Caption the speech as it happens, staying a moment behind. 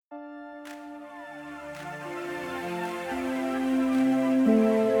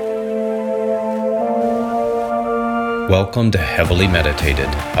Welcome to Heavily Meditated,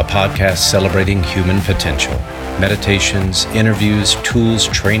 a podcast celebrating human potential. Meditations, interviews, tools,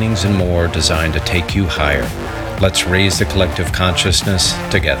 trainings, and more designed to take you higher. Let's raise the collective consciousness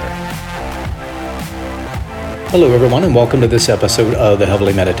together. Hello, everyone, and welcome to this episode of the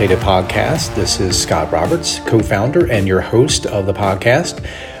Heavily Meditated podcast. This is Scott Roberts, co-founder and your host of the podcast.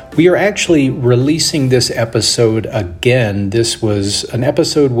 We are actually releasing this episode again. This was an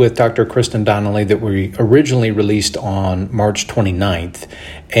episode with Dr. Kristen Donnelly that we originally released on March 29th.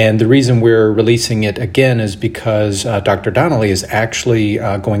 And the reason we're releasing it again is because Dr. Donnelly is actually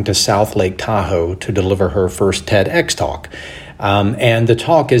going to South Lake Tahoe to deliver her first TEDx talk. And the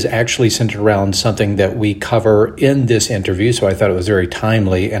talk is actually centered around something that we cover in this interview. So I thought it was very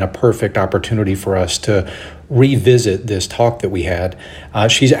timely and a perfect opportunity for us to revisit this talk that we had.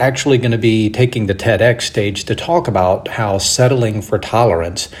 She's actually going to be taking the TEDx stage to talk about how settling for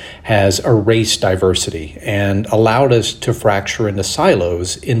tolerance has erased diversity and allowed us to fracture into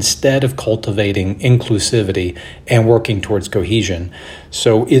silos instead of cultivating inclusivity and working towards cohesion.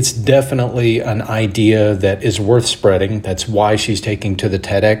 So it's definitely an idea that is worth spreading. That's why she's taking to the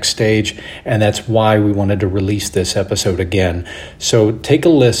TEDx stage, and that's why we wanted to release this episode again. So take a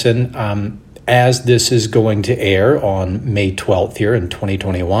listen. As this is going to air on May 12th here in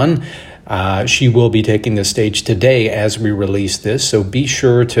 2021, she will be taking the stage today as we release this. So be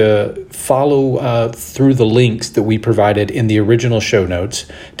sure to follow through the links that we provided in the original show notes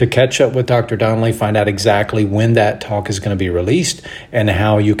to catch up with Dr. Donnelly, find out exactly when that talk is going to be released and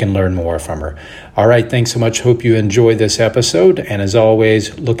how you can learn more from her. All right, thanks so much. Hope you enjoy this episode. And as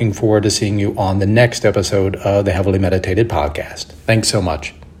always, looking forward to seeing you on the next episode of the Heavily Meditated podcast. Thanks so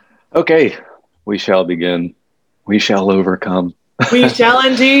much. Okay. We shall begin. We shall overcome. We shall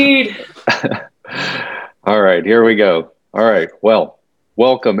indeed. All right, here we go. All right, well,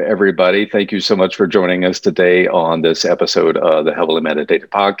 welcome everybody. Thank you so much for joining us today on this episode of the Heavily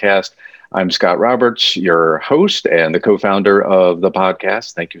Meditated podcast. I'm Scott Roberts, your host and the co-founder of the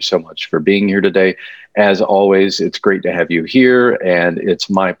podcast. Thank you so much for being here today. As always, it's great to have you here, and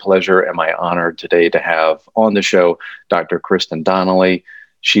it's my pleasure and my honor today to have on the show Dr. Kristen Donnelly.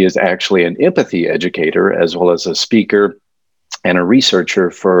 She is actually an empathy educator as well as a speaker and a researcher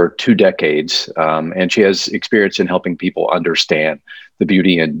for 2 decades. And she has experience in helping people understand the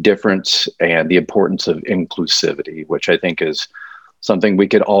beauty in difference and the importance of inclusivity, which I think is something we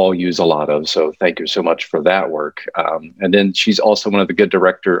could all use a lot of. So thank you so much for that work. And then she's also one of the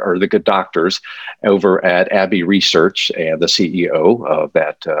good doctors over at Abbey Research and the CEO of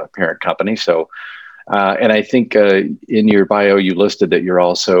that parent company. So and I think in your bio, you listed that you're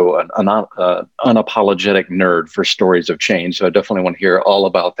also an unapologetic nerd for stories of change. So I definitely want to hear all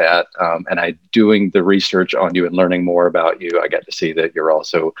about that. And doing the research on you and learning more about you, I got to see that you're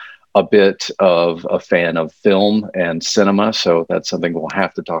also a bit of a fan of film and cinema. So that's something we'll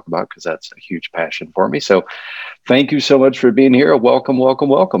have to talk about because that's a huge passion for me. So thank you so much for being here. Welcome, welcome,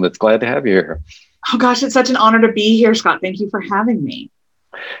 welcome. It's glad to have you here. Oh, gosh, it's such an honor to be here, Scott. Thank you for having me.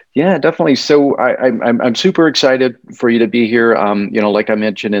 Yeah, definitely. So I'm super excited for you to be here. Like I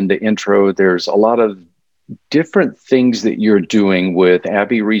mentioned in the intro, there's a lot of different things that you're doing with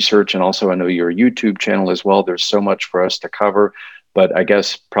Abbey Research, and also I know your YouTube channel as well. There's so much for us to cover, but I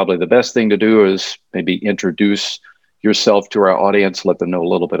guess probably the best thing to do is maybe introduce yourself to our audience, let them know a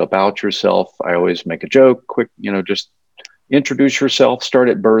little bit about yourself. I always make a joke, quick, just introduce yourself, start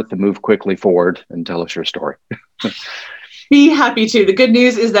at birth and move quickly forward and tell us your story. Be happy to. The good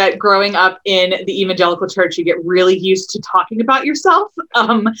news is that growing up in the evangelical church, you get really used to talking about yourself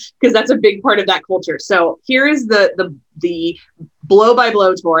because that's a big part of that culture. So here is the blow by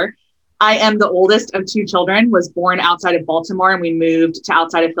blow tour. I am the oldest of 2 children, was born outside of Baltimore, and we moved to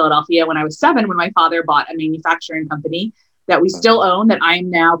outside of Philadelphia when I was 7, when my father bought a manufacturing company that we still own, that I am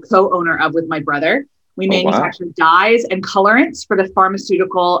now co-owner of with my brother. We manufacture dyes and colorants for the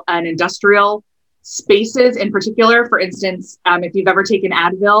pharmaceutical and industrial spaces in particular. For instance, if you've ever taken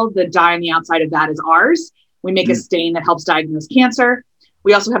Advil, the dye on the outside of that is ours. We make a stain that helps diagnose cancer.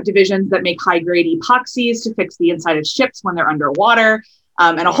 We also have divisions that make high-grade epoxies to fix the inside of ships when they're underwater,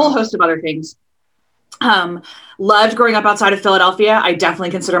 and a whole host of other things. Loved growing up outside of Philadelphia. I definitely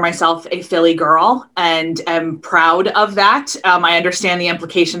consider myself a Philly girl and am proud of that. I understand the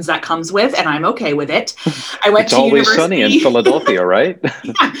implications that comes with, and I'm okay with it. I went it's to always university. Sunny in Philadelphia, right?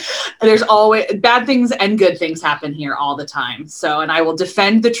 Yeah. There's always bad things and good things happen here all the time. So, and I will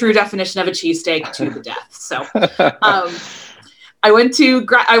defend the true definition of a cheesesteak to the death. So, I went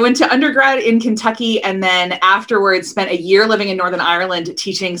to undergrad in Kentucky, and then afterwards spent a year living in Northern Ireland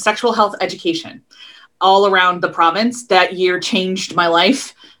teaching sexual health education all around the province. That year changed my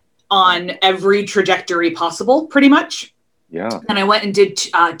life on every trajectory possible, pretty much. Yeah. And I went and did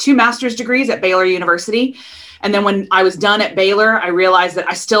 2 master's degrees at Baylor University. And then when I was done at Baylor, I realized that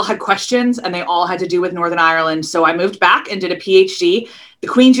I still had questions and they all had to do with Northern Ireland. So I moved back and did a PhD, the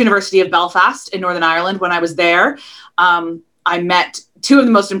Queen's University of Belfast in Northern Ireland. When I was there, I met 2 of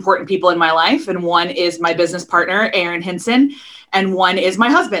the most important people in my life. And one is my business partner, Erin Hinson, and one is my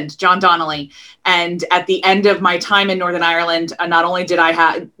husband, John Donnelly. And at the end of my time in Northern Ireland, not only did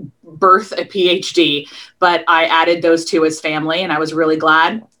I birth a PhD, but I added those 2 as family, and I was really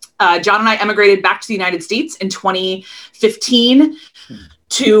glad. John and I emigrated back to the United States in 2015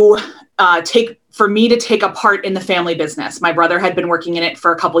 for me to take a part in the family business. My brother had been working in it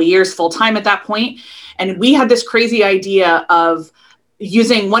for a couple of years full time at that point, and we had this crazy idea of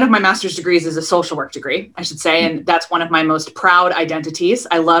using one of my master's degrees as a social work degree, I should say, and that's one of my most proud identities.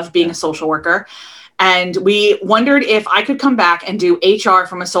 I love being a social worker. And we wondered if I could come back and do HR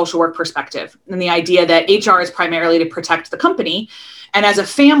from a social work perspective. And the idea that HR is primarily to protect the company. And as a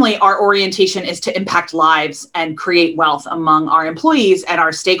family, our orientation is to impact lives and create wealth among our employees and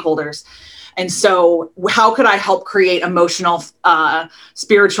our stakeholders. And so how could I help create emotional,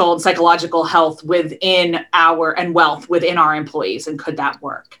 spiritual, and psychological health and wealth within our employees? And could that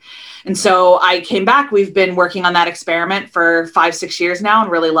work? And so I came back. We've been working on that experiment for 5-6 years now and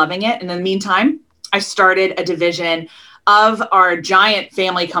really loving it. And in the meantime, I started a division of our giant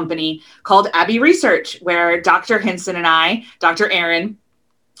family company called Abbey Research, where Dr. Hinson and I, Dr. Erin,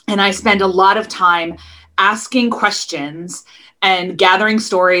 and I spend a lot of time asking questions and gathering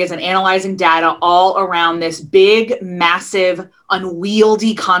stories and analyzing data all around this big, massive,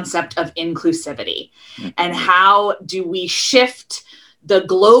 unwieldy concept of inclusivity. Mm-hmm. And how do we shift the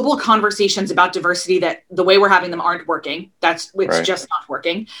global conversations about diversity that the way we're having them aren't working. It's right. Just not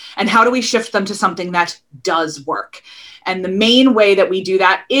working. And how do we shift them to something that does work? And the main way that we do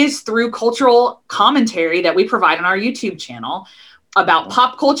that is through cultural commentary that we provide on our YouTube channel about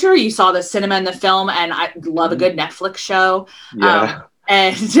pop culture. You saw the cinema and the film, and I love a good Netflix show. Yeah.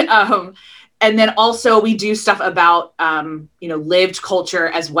 And then also we do stuff about, lived culture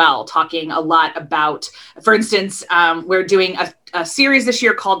as well, talking a lot about, for instance, we're doing a series this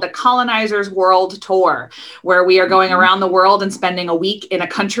year called the Colonizers World Tour, where we are going around the world and spending a week in a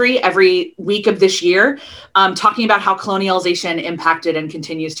country every week of this year, talking about how colonialization impacted and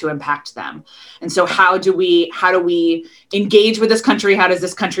continues to impact them. And so how do we engage with this country? How does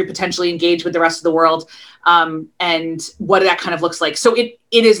this country potentially engage with the rest of the world? And what that kind of looks like. So it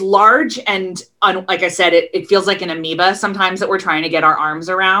is large. And like I said, it feels like an amoeba sometimes that we're trying to get our arms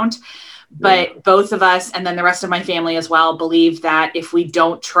around. But both of us, and then the rest of my family as well, believe that if we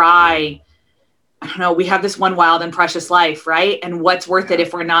don't try, we have this one wild and precious life, right? And what's worth it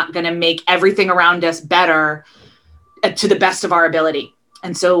if we're not going to make everything around us better to the best of our ability?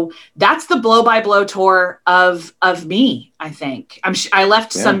 And so that's the blow-by-blow tour of me, I think. I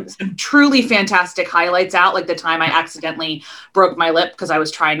left some truly fantastic highlights out, like the time I accidentally broke my lip because I was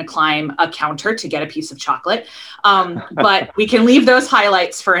trying to climb a counter to get a piece of chocolate. But we can leave those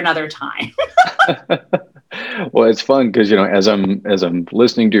highlights for another time. Well, it's fun because, as I'm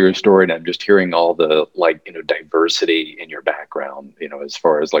listening to your story and I'm just hearing all the diversity in your background, as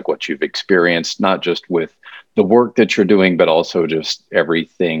far as like what you've experienced, not just with the work that you're doing, but also just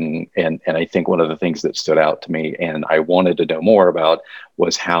everything. And I think one of the things that stood out to me and I wanted to know more about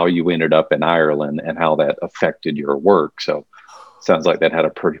was how you ended up in Ireland and how that affected your work. So sounds like that had a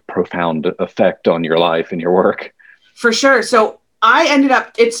pretty profound effect on your life and your work. For sure. So I've ended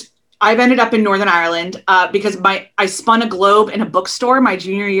up in Northern Ireland because I spun a globe in a bookstore my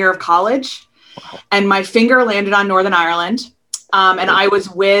junior year of college. Wow. And my finger landed on Northern Ireland. And I was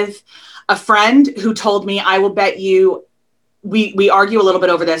with a friend who told me, I will bet you, we argue a little bit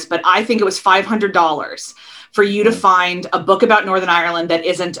over this, but I think it was $500 for you to find a book about Northern Ireland that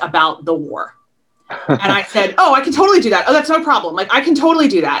isn't about the war. And I said, oh, I can totally do that. Oh, that's no problem. Like, I can totally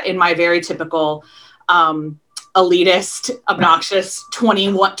do that in my very typical elitist, obnoxious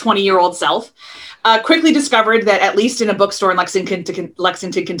 20-year-old self. Quickly discovered that at least in a bookstore in Lexington,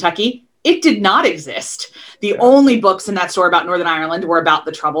 Kentucky, it did not exist. The only books in that store about Northern Ireland were about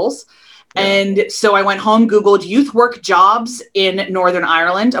the Troubles. Yeah. And so I went home, Googled youth work jobs in Northern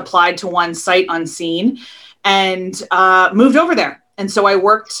Ireland, applied to one sight unseen, and moved over there. And so I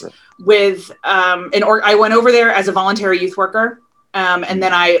worked with, I went over there as a voluntary youth worker. And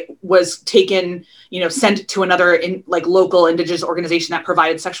then I was taken, sent to another local indigenous organization that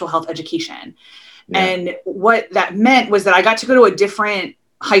provided sexual health education. Yeah. And what that meant was that I got to go to a different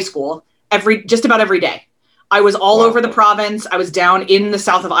high school just about every day. I was all over the province. I was down in the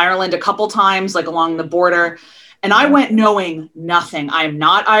south of Ireland a couple times, like along the border. And I went knowing nothing. I am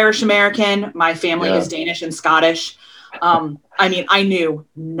not Irish American. My family is Danish and Scottish. I mean, I knew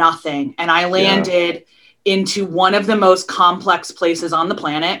nothing. And I landed into one of the most complex places on the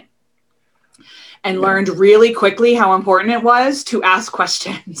planet and learned really quickly how important it was to ask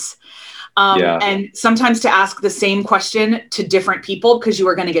questions. And sometimes to ask the same question to different people, because you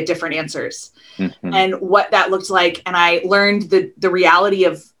are going to get different answers. Mm-hmm. And what that looked like. And I learned the reality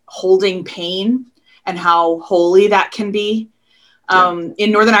of holding pain and how holy that can be.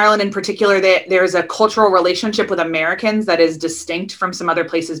 In Northern Ireland in particular, there's a cultural relationship with Americans that is distinct from some other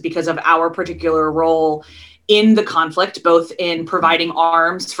places because of our particular role in the conflict, both in providing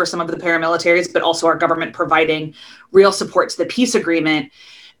arms for some of the paramilitaries, but also our government providing real support to the peace agreement.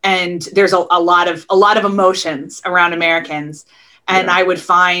 And there's a lot of emotions around Americans. And I'd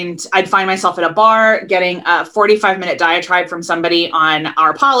find myself at a bar getting a 45-minute diatribe from somebody on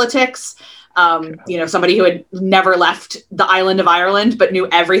our politics. Somebody who had never left the island of Ireland, but knew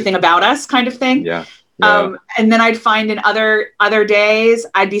everything about us, kind of thing. And then I'd find in other days,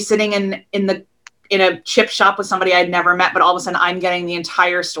 I'd be sitting in a chip shop with somebody I'd never met, but all of a sudden I'm getting the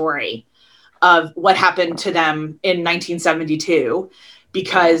entire story of what happened to them in 1972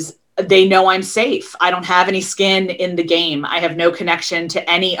 because they know I'm safe. I don't have any skin in the game. I have no connection to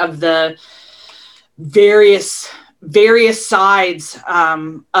any of the various sides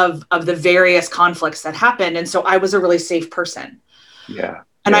of the various conflicts that happened. And so I was a really safe person.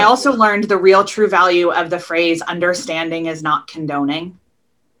 And I also learned the real true value of the phrase understanding is not condoning.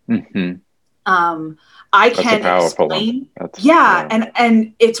 Mm-hmm. I can explain.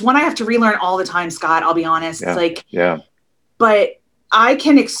 And it's one I have to relearn all the time, Scott, I'll be honest. But I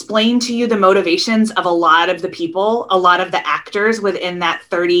can explain to you the motivations of a lot of the people, a lot of the actors within that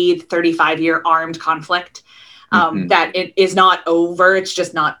 35-year armed conflict. That it is not over. It's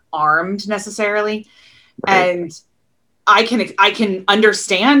just not armed necessarily. And I can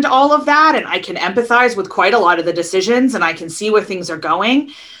understand all of that. And I can empathize with quite a lot of the decisions and I can see where things are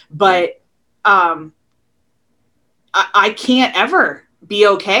going. But I can't ever be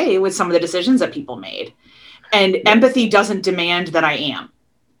okay with some of the decisions that people made. And empathy doesn't demand that I am.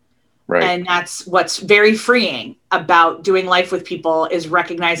 And that's what's very freeing about doing life with people is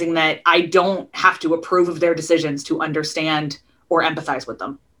recognizing that I don't have to approve of their decisions to understand or empathize with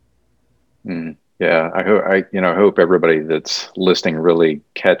them. I hope everybody that's listening really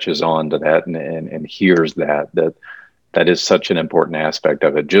catches on to that and hears that is such an important aspect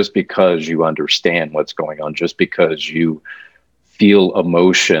of it. Just because you understand what's going on, just because you feel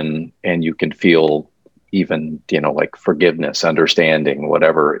emotion and you can feel even, like forgiveness, understanding,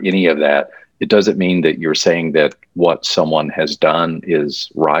 whatever, any of that, it doesn't mean that you're saying that what someone has done is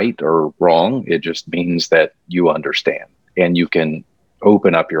right or wrong. It just means that you understand and you can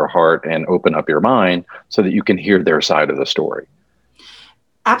open up your heart and open up your mind so that you can hear their side of the story.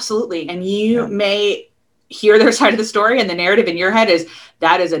 Absolutely. And you may hear their side of the story and the narrative in your head is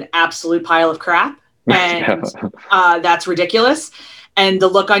that is an absolute pile of crap. And that's ridiculous. And the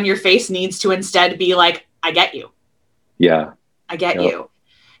look on your face needs to instead be like, I get you. I get you.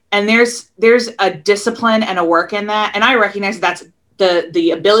 And there's a discipline and a work in that. And I recognize that's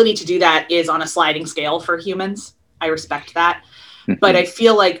the ability to do that is on a sliding scale for humans. I respect that. But I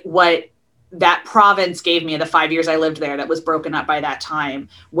feel like what that province gave me, the 5 years I lived there that was broken up by that time,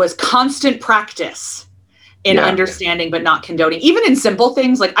 was constant practice in understanding, but not condoning, even in simple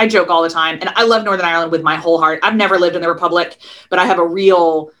things. Like I joke all the time and I love Northern Ireland with my whole heart. I've never lived in the Republic, but I have a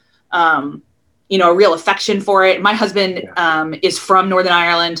real, a real affection for it. My husband is from Northern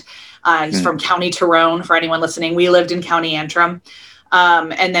Ireland. He's from County Tyrone, for anyone listening. We lived in County Antrim.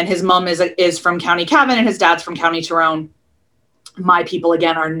 And then his mom is from County Cavan and his dad's from County Tyrone. My people,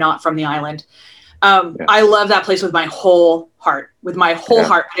 again, are not from the island. I love that place with my whole heart,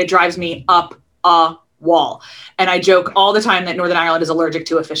 heart. It drives me up a wall. And I joke all the time that Northern Ireland is allergic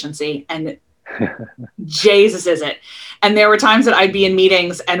to efficiency, and Jesus is it. And there were times that I'd be in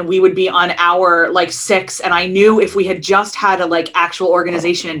meetings and we would be on hour 6, and I knew if we had just had a actual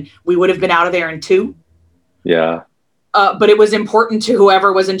organization, we would have been out of there in 2. But it was important to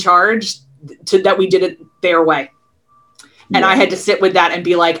whoever was in charge that we did it their way. And I had to sit with that and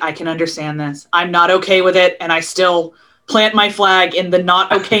be like, I can understand this. I'm not okay with it. And I still plant my flag in the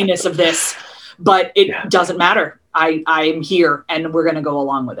not okayness of this, but it doesn't matter. I'm here and we're going to go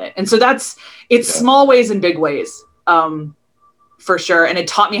along with it. And so it's small ways and big ways, for sure. And it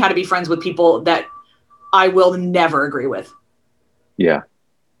taught me how to be friends with people that I will never agree with.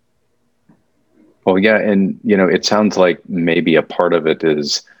 Well, and it sounds like maybe a part of it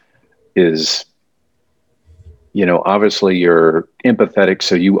is obviously you're empathetic,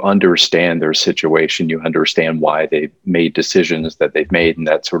 so you understand their situation, you understand why they've made decisions that they've made and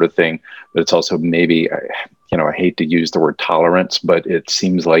that sort of thing. But it's also maybe, I hate to use the word tolerance, but it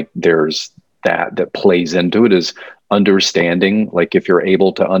seems like there's that plays into it, is understanding. Like if you're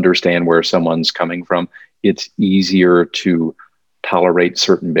able to understand where someone's coming from, it's easier to tolerate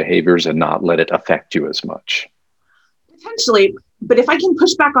certain behaviors and not let it affect you as much. Potentially. But if I can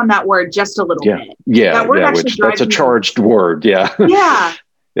push back on that word just a little bit. Yeah, that word which that's a charged word. Yeah. Yeah.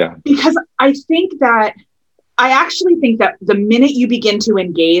 Yeah. Because I actually think that the minute you begin to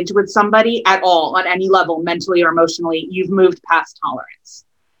engage with somebody at all, on any level, mentally or emotionally, you've moved past tolerance.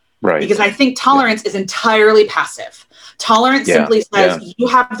 Right. Because I think tolerance is entirely passive. Tolerance simply says you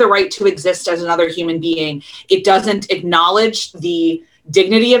have the right to exist as another human being. It doesn't acknowledge the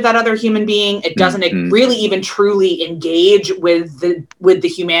dignity of that other human being. It doesn't really even truly engage with the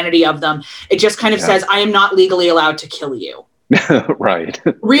humanity of them. It just kind of says, I am not legally allowed to kill you. Right.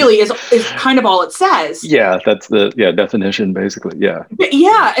 Really is kind of all it says. Yeah, that's the definition, basically. Yeah.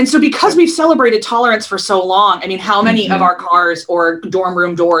 Yeah. And so because we've celebrated tolerance for so long, I mean, how many of our cars or dorm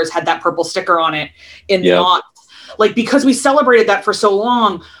room doors had that purple sticker on it in the aughts? Like, because we celebrated that for so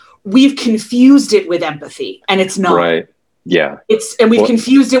long, we've confused it with empathy, and it's not. Right. Yeah. We've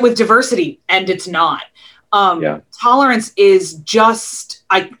confused it with diversity, and it's not. Tolerance is just,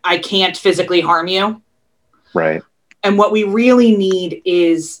 I can't physically harm you. Right. And what we really need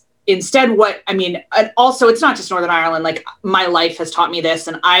is instead and also it's not just Northern Ireland, like my life has taught me this,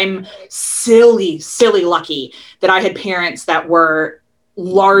 and I'm silly lucky that I had parents that were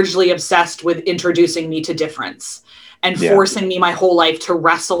largely obsessed with introducing me to difference and forcing me my whole life to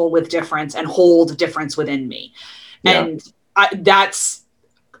wrestle with difference and hold difference within me. Yeah. And I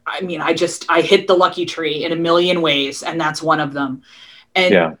hit the lucky tree in a million ways, and that's one of them.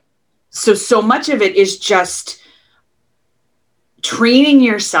 And so much of it is just training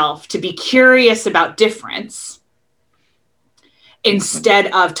yourself to be curious about difference instead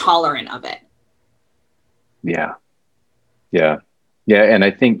of tolerant of it. Yeah. Yeah. Yeah. And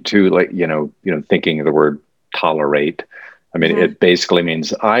I think too, like, thinking of the word tolerate, I mean, it basically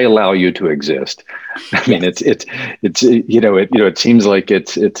means I allow you to exist. I mean, it seems like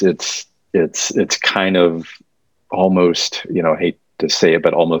it's kind of almost, hate to say it,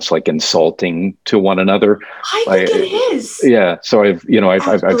 but almost like insulting to one another. I think it is. Yeah. So I've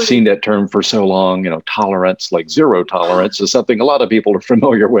seen that term for so long, tolerance, like zero tolerance is something a lot of people are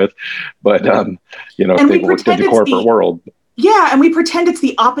familiar with, but, if they've worked in the corporate world. Yeah. And we pretend it's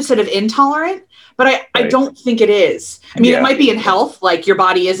the opposite of intolerant, but I don't think it is. I mean, it might be in health, like your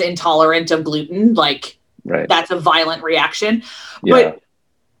body is intolerant of gluten, like that's a violent reaction. Yeah.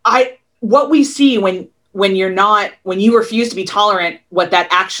 But what we see when you refuse to be tolerant, what that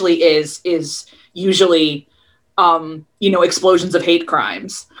actually is usually, explosions of hate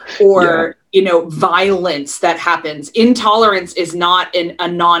crimes or, violence that happens. Intolerance is not a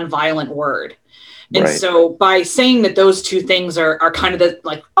non-violent word. And so by saying that those two things are kind of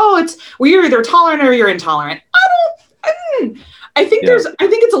you're either tolerant or you're intolerant. I think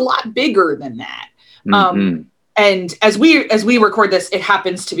it's a lot bigger than that. And as we record this, it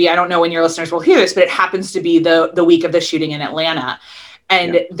happens to be, I don't know when your listeners will hear this, but it happens to be the week of the shooting in Atlanta.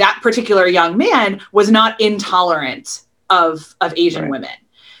 And that particular young man was not intolerant of Asian women.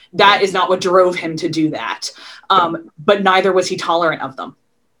 That is not what drove him to do that. But neither was he tolerant of them.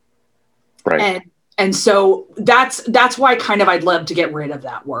 Right. And so that's why kind of I'd love to get rid of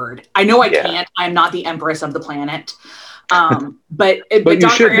that word. I know I can't. I'm not the empress of the planet. But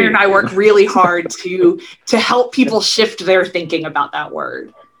Dr. Aaron and I work really hard to help people shift their thinking about that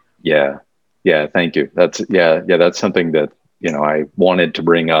word. Yeah. Yeah. Thank you. That's something that, I wanted to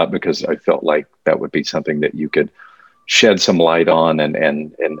bring up because I felt like that would be something that you could shed some light on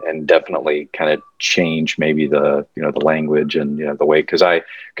and definitely kind of change maybe the language and the way, because I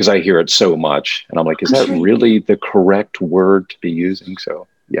hear it so much and I'm like, is that really the correct word to be using? So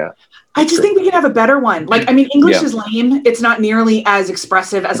I just think we can have a better one. Like, I mean, English is lame. It's not nearly as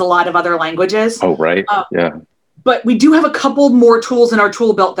expressive as a lot of other languages. Oh, right. But we do have a couple more tools in our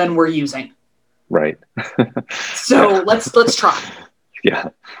tool belt than we're using. Right. So let's try. Yeah.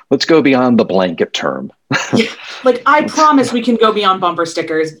 Let's go beyond the blanket term. Like, I promise we can go beyond bumper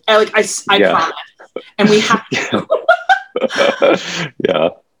stickers. I promise. And we have to. Yeah.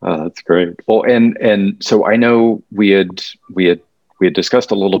 That's great. Well, and so I know we had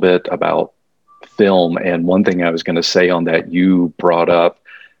discussed a little bit about film, and one thing I was going to say on that, you brought up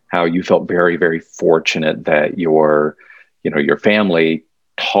how you felt very, very fortunate that your family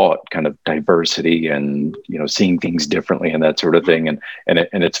taught kind of diversity and seeing things differently and that sort of thing. And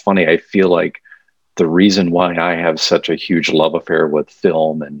it's funny. I feel like the reason why I have such a huge love affair with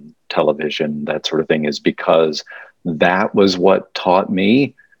film and television, that sort of thing, is because that was what taught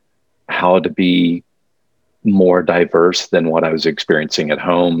me how to be more diverse than what I was experiencing at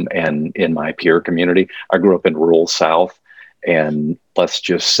home and in my peer community. I grew up in rural South, and let's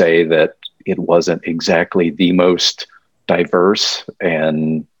just say that it wasn't exactly the most diverse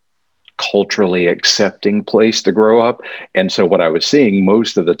and culturally accepting place to grow up. And so what I was seeing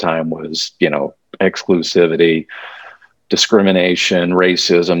most of the time was, exclusivity, discrimination,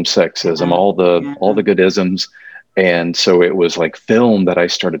 racism, sexism, all the good isms. And so it was like film that I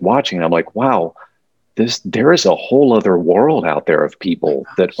started watching, and I'm like, wow, there is a whole other world out there of people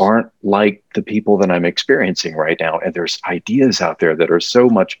that aren't like the people that I'm experiencing right now. And there's ideas out there that are so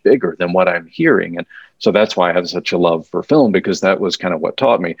much bigger than what I'm hearing. And so that's why I have such a love for film, because that was kind of what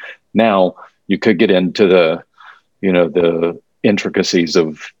taught me. Now you could get into the intricacies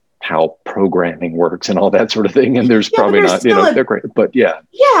of how programming works and all that sort of thing. And there's probably not, they're great, but yeah.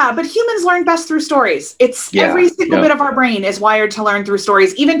 Yeah, but humans learn best through stories. Every single bit of our brain is wired to learn through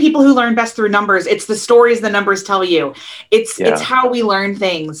stories. Even people who learn best through numbers, it's the stories the numbers tell you. It's how we learn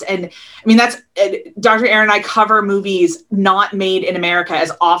things. And I mean, that's Dr. Aaron and I cover movies not made in America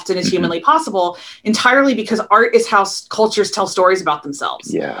as often as humanly possible, entirely because art is how cultures tell stories about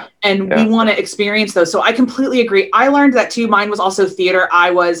themselves. Yeah. And we want to experience those. So I completely agree. I learned that too. Mine was also theater.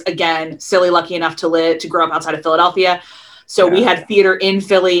 I was, again, silly lucky enough to grow up outside of Philadelphia. So we had theater in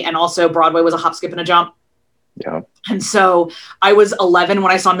Philly, and also Broadway was a hop, skip, and a jump. Yeah. And so I was 11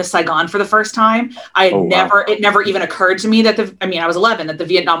 when I saw Miss Saigon for the first time. It never even occurred to me that I was 11, that the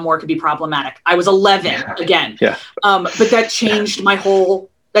Vietnam War could be problematic. I was 11 again. Yeah. But that changed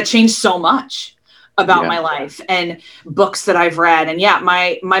so much about my life and books that I've read. And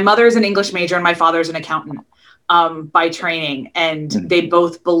my mother is an English major and my father's an accountant by training. And they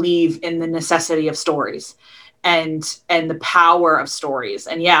both believe in the necessity of stories and the power of stories.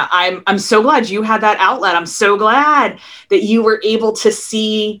 And I'm so glad you had that outlet. I'm so glad that you were able to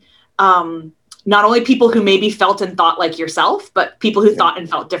see not only people who maybe felt and thought like yourself, but people who thought and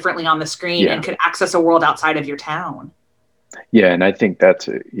felt differently on the screen and could access a world outside of your town. Yeah. And I think that's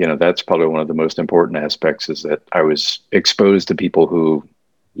probably one of the most important aspects, is that I was exposed to people who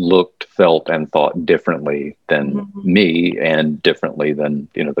looked, felt, and thought differently than me, and differently than,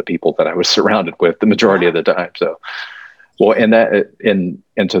 the people that I was surrounded with the majority of the time. So, well, and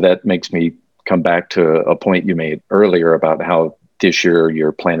so that makes me come back to a point you made earlier about how this year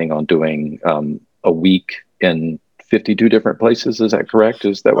you're planning on doing a week in 52 different places. Is that correct?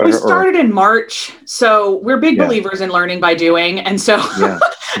 Is that what we started in March? So we're big believers in learning by doing. And so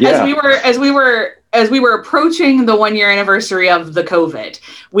as we were approaching the 1 year anniversary of the COVID,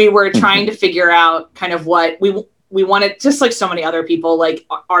 we were trying to figure out kind of what we wanted, just like so many other people. Like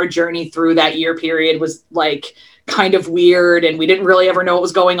our journey through that year period was like kind of weird, and we didn't really ever know what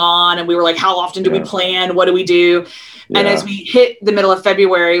was going on. And we were like, how often do we plan? What do we do? And as we hit the middle of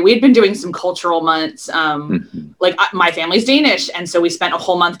February, we'd been doing some cultural months. Like my family's Danish. And so we spent a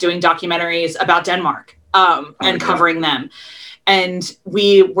whole month doing documentaries about Denmark and covering them. And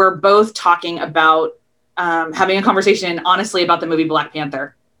we were both talking about having a conversation, honestly, about the movie Black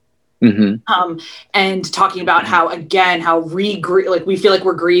Panther. And talking about we feel like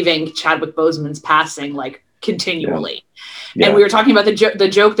we're grieving Chadwick Boseman's passing, like continually. And we were talking about the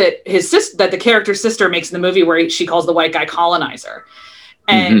joke that that the character's sister makes in the movie, where she calls the white guy colonizer.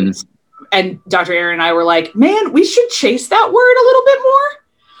 And Dr. Aaron and I were like, man, we should chase that word a little bit more.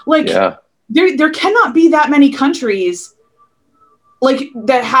 Like there cannot be that many countries like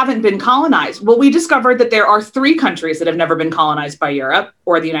that haven't been colonized. Well, we discovered that there are 3 countries that have never been colonized by Europe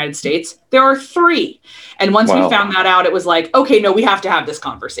or the United States. There are 3. And once we found that out, it was like, okay, no, we have to have this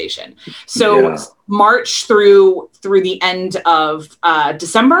conversation. So March through the end of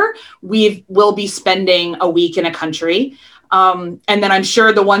December, we'll be spending a week in a country. And then I'm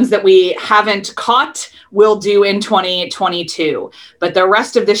sure the ones that we haven't caught we'll do in 2022. But the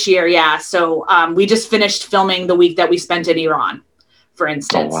rest of this year, So we just finished filming the week that we spent in Iran, for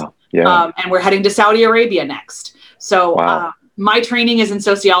instance. And we're heading to Saudi Arabia next. So my training is in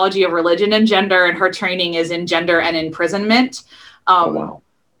sociology of religion and gender, and her training is in gender and imprisonment.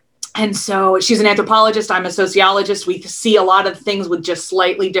 And so she's an anthropologist. I'm a sociologist. We see a lot of things with just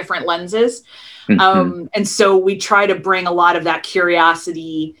slightly different lenses. And so we try to bring a lot of that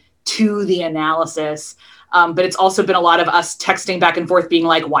curiosity to the analysis. But it's also been a lot of us texting back and forth being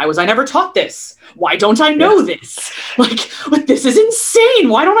like, why was I never taught this? Why don't I know this? Like, this is insane.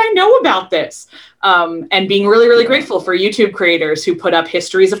 Why don't I know about this? And being really, really grateful for YouTube creators who put up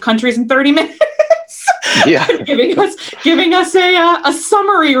histories of countries in 30 minutes. Giving us a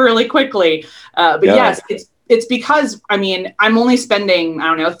summary really quickly. But yes, it's because, I mean, I'm only spending, I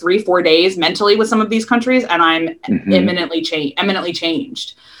don't know, 3-4 days mentally with some of these countries, and I'm eminently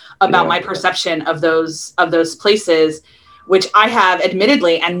changed about my perception of those places, which I have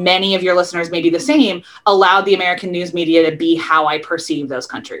admittedly, and many of your listeners may be the same, allowed the American news media to be how I perceive those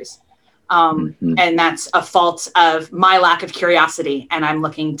countries. And that's a fault of my lack of curiosity, and I'm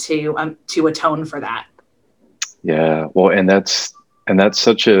looking to atone for that. Yeah, well, and that's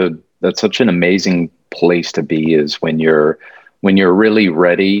such an amazing place to be, is when you're really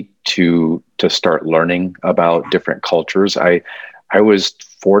ready to start learning about different cultures. I was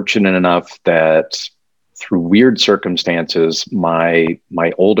fortunate enough that through weird circumstances, my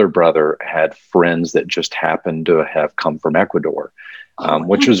older brother had friends that just happened to have come from Ecuador,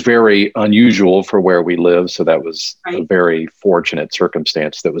 which was very unusual for where we live. So that was a very fortunate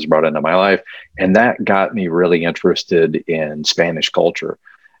circumstance that was brought into my life. And that got me really interested in Spanish culture.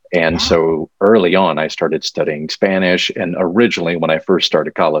 And so early on, I started studying Spanish. And originally, when I first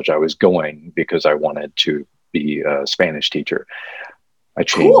started college, I was going because I wanted to be a Spanish teacher. I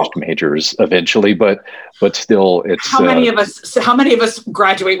changed majors eventually, but still, it's how many of us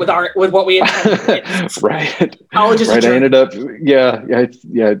graduate with what we intended? Right. College is right. I ended up,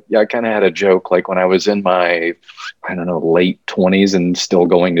 I kind of had a joke, like when I was in my, I don't know, late 20s and still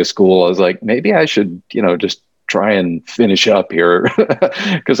going to school. I was like, maybe I should, just try and finish up here,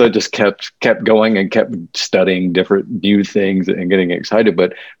 because I just kept going and kept studying different new things and getting excited.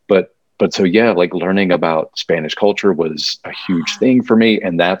 But so, like learning about Spanish culture was a huge thing for me.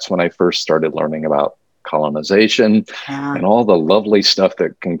 And that's when I first started learning about colonization and all the lovely stuff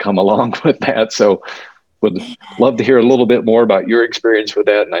that can come along with that. So would love to hear a little bit more about your experience with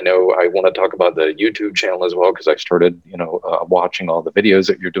that. And I know I want to talk about the YouTube channel as well, because I started, watching all the videos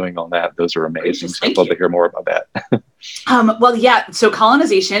that you're doing on that. Those are amazing. So I'd love to hear more about that. Well, yeah. So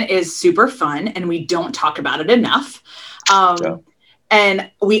colonization is super fun, and we don't talk about it enough.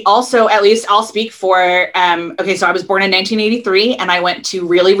 And we also, at least I'll speak for, so I was born in 1983, and I went to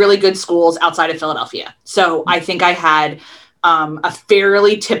really, really good schools outside of Philadelphia. So I think I had a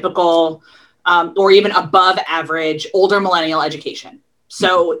fairly typical, or even above average, older millennial education.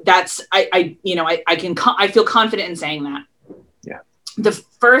 So that's, I feel confident in saying that. Yeah. The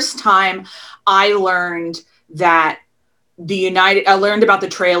first time I learned that I learned about the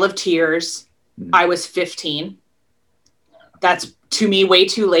Trail of Tears, I was 15. That's, to me, way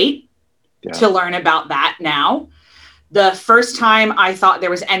too late to learn about that now. The first time I thought there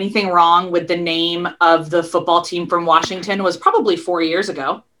was anything wrong with the name of the football team from Washington was probably 4 years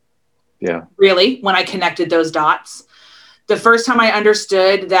ago. Yeah. Really, when I connected those dots. The first time I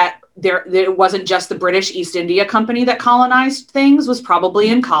understood that there wasn't just the British East India Company that colonized things was probably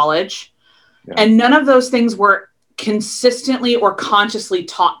in college. Yeah. And none of those things were consistently or consciously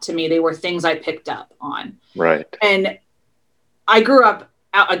taught to me. They were things I picked up on. Right. And I grew up,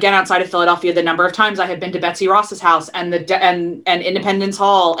 again, outside of Philadelphia. The number of times I have been to Betsy Ross's house and and Independence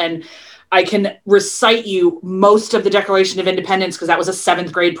Hall, and I can recite you most of the Declaration of Independence because that was a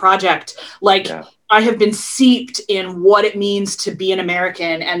 7th grade project. I have been steeped in what it means to be an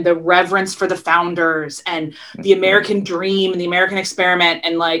American and the reverence for the founders and the American dream and the American experiment.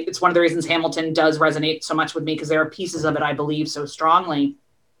 And it's one of the reasons Hamilton does resonate so much with me, because there are pieces of it I believe so strongly.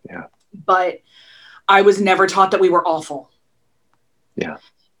 Yeah. But I was never taught that we were awful. Yeah.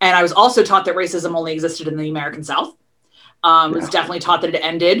 And I was also taught that racism only existed in the American South. Was definitely taught that it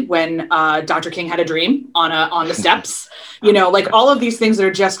ended when Dr. King had a dream on the steps. All of these things that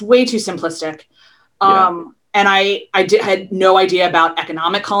are just way too simplistic. And I had no idea about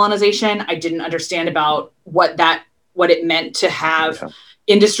economic colonization. I didn't understand about what it meant to have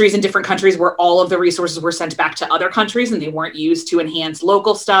industries in different countries where all of the resources were sent back to other countries and they weren't used to enhance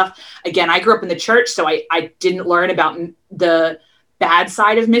local stuff. Again, I grew up in the church, so I didn't learn about the bad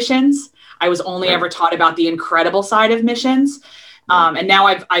side of missions. I was only ever taught about the incredible side of missions. And now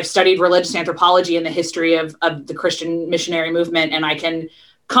I've studied religious anthropology and the history of the Christian missionary movement. And I can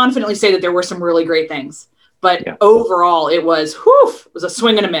confidently say that there were some really great things, but overall it was a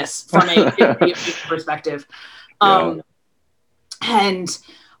swing and a miss from a perspective. And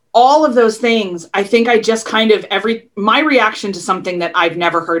all of those things, I think I just kind of my reaction to something that I've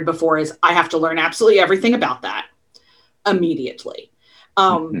never heard before is I have to learn absolutely everything about that immediately.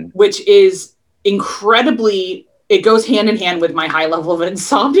 Which is incredibly, it goes hand in hand with my high level of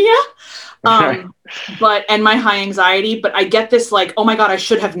insomnia, and my high anxiety. But I get this oh my God, I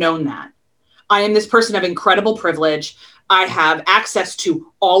should have known that. I am this person of incredible privilege. I have access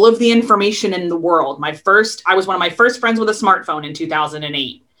to all of the information in the world. I was one of my first friends with a smartphone in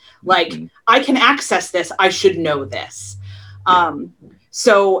 2008. I can access this. I should know this.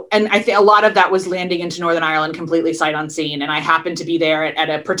 So, and I think a lot of that was landing into Northern Ireland completely sight unseen. And I happened to be there at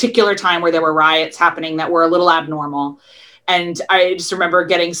a particular time where there were riots happening that were a little abnormal. And I just remember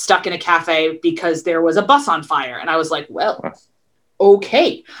getting stuck in a cafe because there was a bus on fire. And I was like, well,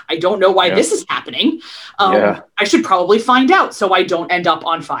 okay, I don't know why this is happening. I should probably find out so I don't end up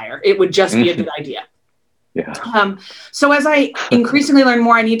on fire. It would just be a good idea. Yeah. So as I increasingly learn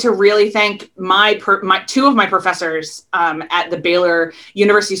more, I need to really thank my two of my professors at the Baylor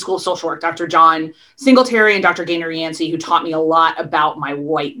University School of Social Work, Dr. John Singletary and Dr. Gaynor Yancey, who taught me a lot about my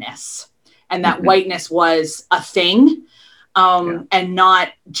whiteness, and that whiteness was a thing, and not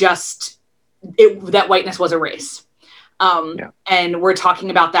just that whiteness was a race. And we're talking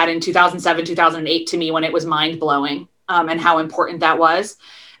about that in 2007, 2008 to me, when it was mind blowing, and how important that was.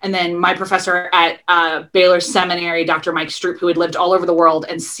 And then my professor at Baylor Seminary, Dr. Mike Stroop, who had lived all over the world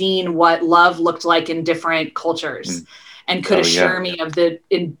and seen what love looked like in different cultures and could assure me of the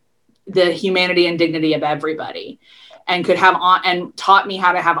humanity and dignity of everybody, and could have and taught me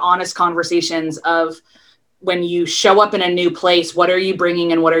how to have honest conversations of, when you show up in a new place, what are you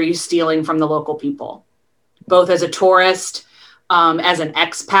bringing and what are you stealing from the local people, both as a tourist, as an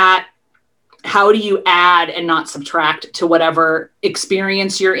expat. How do you add and not subtract to whatever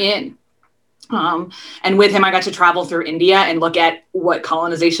experience you're in? And with him, I got to travel through India and look at what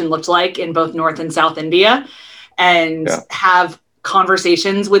colonization looked like in both North and South India, and have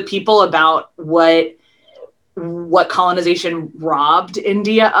conversations with people about what colonization robbed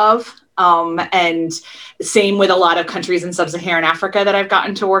India of. And same with a lot of countries in sub-Saharan Africa that I've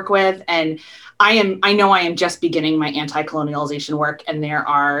gotten to work with. And I know I am just beginning my anti-colonialization work, and there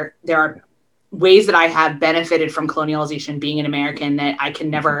are ways that I have benefited from colonialization being an American that I can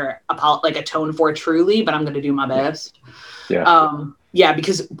never atone for truly, but I'm going to do my best.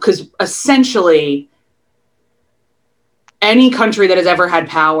 Because essentially any country that has ever had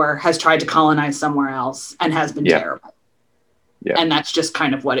power has tried to colonize somewhere else and has been terrible. And that's just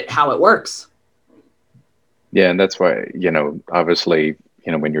kind of how it works. Yeah. And that's why, obviously,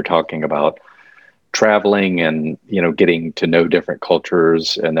 when you're talking about traveling and, getting to know different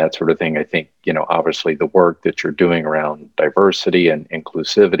cultures and that sort of thing, I think, obviously the work that you're doing around diversity and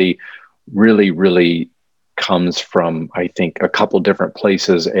inclusivity really, really comes from, I think, a couple different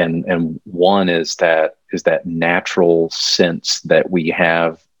places. And one is that natural sense that we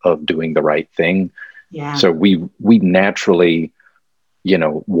have of doing the right thing. Yeah. So we naturally,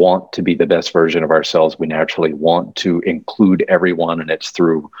 want to be the best version of ourselves. We naturally want to include everyone, and it's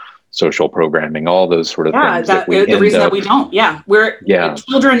through social programming, all those sort of things. That we don't.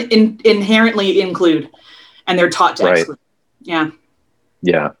 Children inherently include, and they're taught to exclude. Yeah.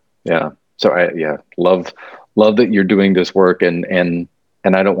 So I love that you're doing this work, and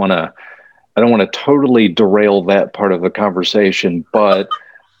I don't want to totally derail that part of the conversation, but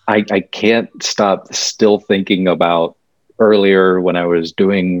I can't stop still thinking about earlier when I was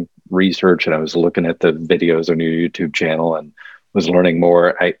doing research and I was looking at the videos on your YouTube channel and was learning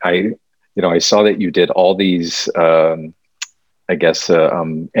more. I saw that you did all these,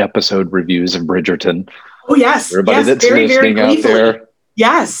 episode reviews of Bridgerton. Oh yes, everybody that's listening out there.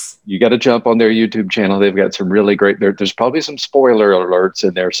 Yes, you got to jump on their YouTube channel. They've got some really great. There's probably some spoiler alerts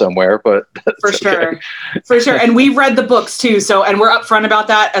in there somewhere, but for sure. And we've read the books too. So, and we're upfront about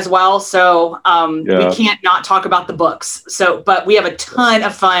that as well. So, we can't not talk about the books. So, but we have a ton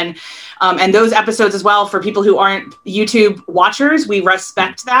of fun, and those episodes as well. For people who aren't YouTube watchers, we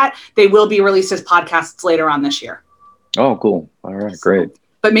respect that. They will be released as podcasts later on this year. Oh, cool! All right, great.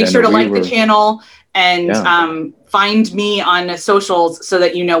 But make sure to like the channel and find me on socials so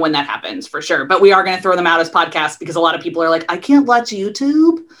that you know when that happens, for sure. But we are going to throw them out as podcasts because a lot of people are like, I can't watch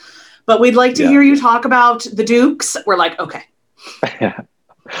YouTube, but we'd like to hear you talk about the Dukes. We're like, okay.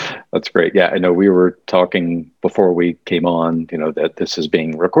 That's great. Yeah, I know we were talking before we came on, that this is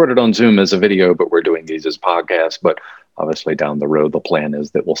being recorded on Zoom as a video, but we're doing these as podcasts. But obviously down the road, the plan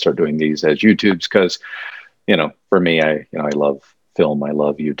is that we'll start doing these as YouTubes because, for me, I love film. I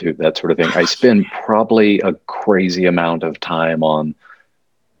love YouTube, that sort of thing. I spend probably a crazy amount of time on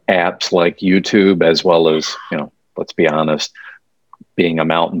apps like YouTube, as well as, let's be honest, being a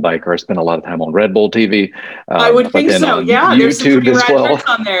mountain biker, I spend a lot of time on Red Bull TV. I would think so. Yeah, there's some pretty rad tricks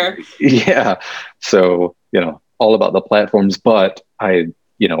on there. Yeah. So, all about the platforms, but I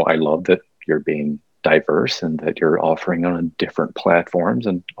love that you're being diverse and that you're offering on different platforms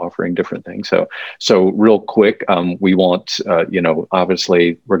and offering different things. So real quick, we want,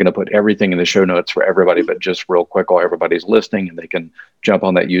 obviously we're going to put everything in the show notes for everybody, but just real quick, while everybody's listening and they can jump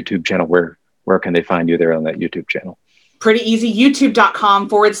on that YouTube channel, where can they find you there on that YouTube channel? Pretty easy,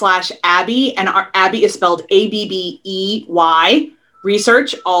 youtube.com/Abbey. And our Abbey is spelled Abbey,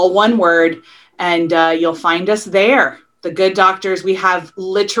 Research, all one word, and you'll find us there. The Good Doctors, we have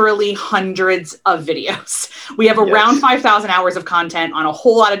literally hundreds of videos. We have around 5,000 hours of content on a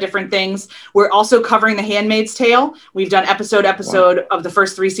whole lot of different things. We're also covering The Handmaid's Tale. We've done episode of the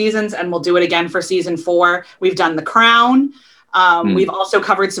first 3 seasons, and we'll do it again for season 4. We've done The Crown. We've also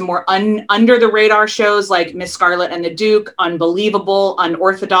covered some more under the radar shows like Miss Scarlet and the Duke, Unbelievable,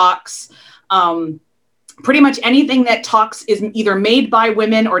 Unorthodox. Pretty much anything that is either made by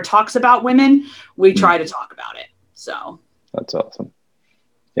women or talks about women, we try to talk about it. So that's awesome.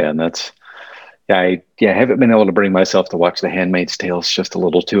 Yeah, and I haven't been able to bring myself to watch The Handmaid's Tale. It's just a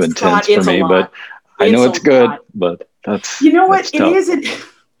little too intense for me, but I know it's good. But that's what it is.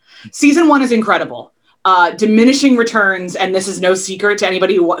 Season 1 is incredible. Diminishing returns, and this is no secret to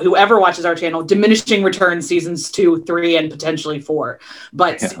anybody who ever watches our channel. Diminishing returns, seasons 2, 3, and potentially 4.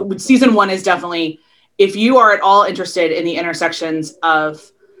 But season 1 is definitely, if you are at all interested in the intersections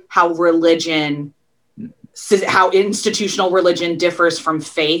of how institutional religion differs from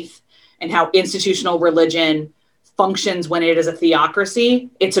faith and how institutional religion functions when it is a theocracy,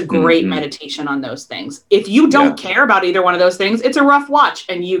 it's a great meditation on those things. If you don't care about either one of those things, it's a rough watch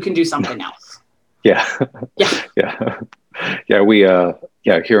and you can do something else. We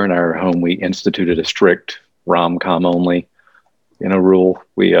here in our home, we instituted a strict rom-com only, rule.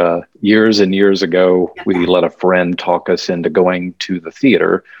 We, years and years ago, we let a friend talk us into going to the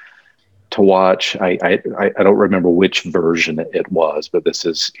theater to watch, I don't remember which version it was, but this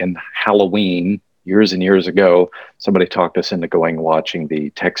is in Halloween, years and years ago. Somebody talked us into watching the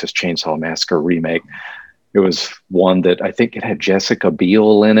Texas Chainsaw Massacre remake. It was one that I think it had Jessica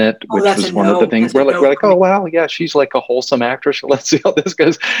Biel in it, which was one of the things we're like, oh, wow, yeah, she's like a wholesome actress. Let's see how this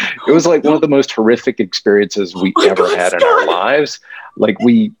goes. It was like one of the most horrific experiences we ever had in our lives. Like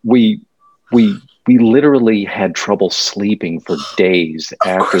we literally had trouble sleeping for days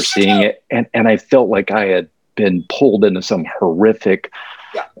after seeing it. And I felt like I had been pulled into some horrific,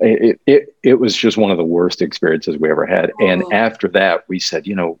 it was just one of the worst experiences we ever had. And after that, we said,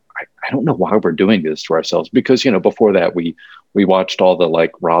 I don't know why we're doing this to ourselves, because, before that, we watched all the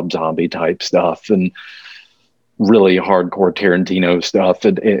like Rob Zombie type stuff and really hardcore Tarantino stuff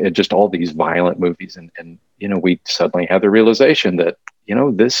and just all these violent movies. And we suddenly had the realization that,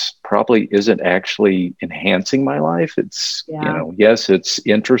 this probably isn't actually enhancing my life. It's, yes, it's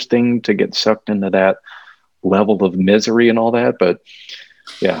interesting to get sucked into that level of misery and all that, but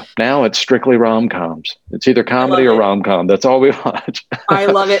now it's strictly rom-coms. It's either comedy or rom-com. That's all we watch. I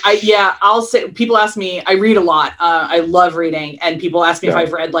love it. I'll say, people ask me, I read a lot. I love reading, and people ask me if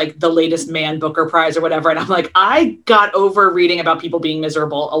I've read like the latest Man Booker Prize or whatever. And I'm like, I got over reading about people being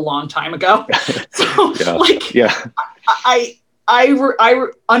miserable a long time ago. So I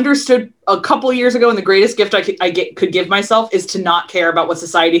understood a couple of years ago, and the greatest gift I could give myself is to not care about what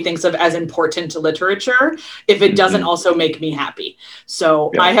society thinks of as important to literature if it doesn't also make me happy.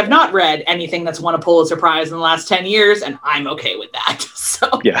 So I have not read anything that's won a Pulitzer Prize in the last 10 years, and I'm okay with that. So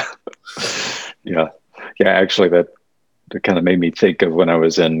actually that kind of made me think of when I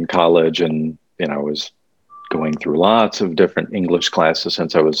was in college, and I was going through lots of different English classes,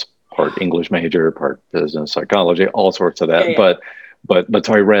 since I was part English major, part business psychology, all sorts of that. But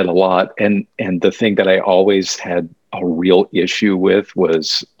so I read a lot. And the thing that I always had a real issue with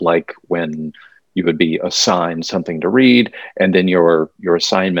was like when you would be assigned something to read, and then your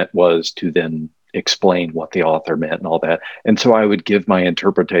assignment was to then explain what the author meant and all that. And so I would give my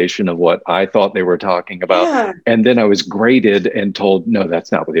interpretation of what I thought they were talking about. Yeah. And then I was graded and told, no,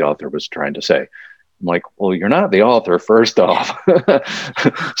 that's not what the author was trying to say. I'm like, well, you're not the author, first off.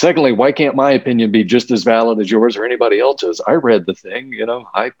 Secondly, why can't my opinion be just as valid as yours or anybody else's? I read the thing,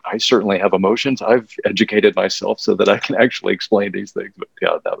 I certainly have emotions. I've educated myself so that I can actually explain these things. But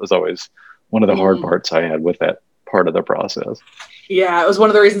that was always one of the hard parts I had with that part of the process. Yeah, it was one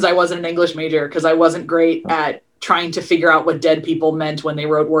of the reasons I wasn't an English major, because I wasn't great at trying to figure out what dead people meant when they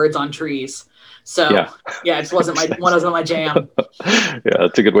wrote words on trees. So it wasn't my jam. Yeah,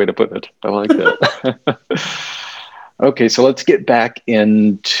 that's a good way to put it. I like that. Okay, so let's get back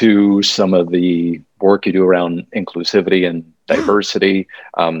into some of the work you do around inclusivity and diversity.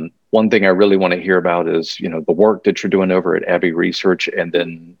 One thing I really want to hear about is, the work that you're doing over at Abbey Research, and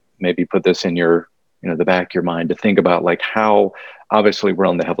then maybe put this in your, the back of your mind to think about like how, obviously we're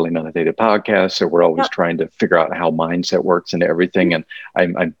on the Heavily Meditated podcast, so we're always trying to figure out how mindset works into everything. And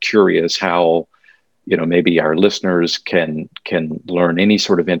I'm curious how, maybe our listeners can learn any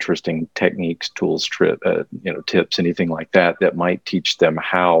sort of interesting techniques, tools, tips, anything like that might teach them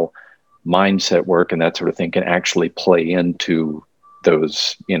how mindset work and that sort of thing can actually play into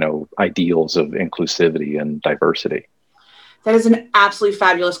those, ideals of inclusivity and diversity. That is an absolutely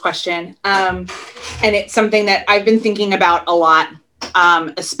fabulous question. And it's something that I've been thinking about a lot,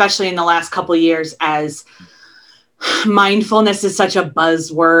 especially in the last couple of years, as mindfulness is such a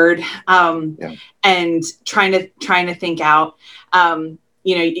buzzword, and trying to think out,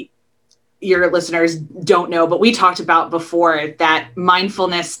 your listeners don't know, but we talked about before that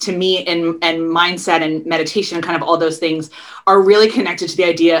mindfulness to me and mindset and meditation and kind of all those things are really connected to the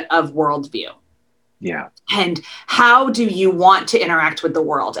idea of worldview. Yeah. And how do you want to interact with the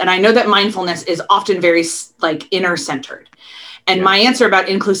world? And I know that mindfulness is often very like inner centered. And my answer about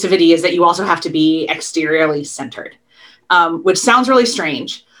inclusivity is that you also have to be exteriorly centered, which sounds really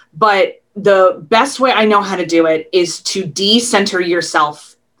strange, but the best way I know how to do it is to decenter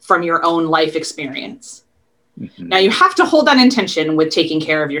yourself from your own life experience. Mm-hmm. Now you have to hold that intention with taking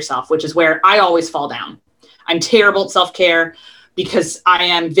care of yourself, which is where I always fall down. I'm terrible at self-care because I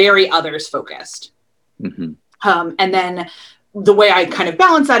am very others focused. Mm-hmm. And then the way I kind of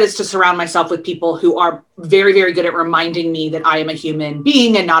balance that is to surround myself with people who are very, very good at reminding me that I am a human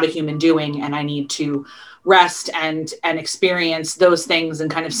being and not a human doing. And I need to rest and experience those things and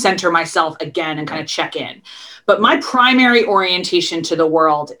kind of center myself again and kind of check in. But my primary orientation to the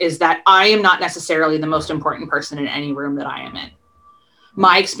world is that I am not necessarily the most important person in any room that I am in.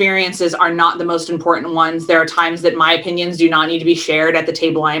 My experiences are not the most important ones. There are times that my opinions do not need to be shared at the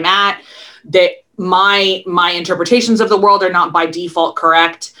table I'm at, that my interpretations of the world are not by default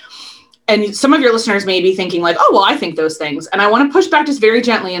correct. And some of your listeners may be thinking like, oh, well, I think those things. And I want to push back just very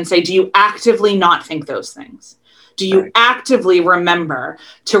gently and say, do you actively not think those things? Do you actively remember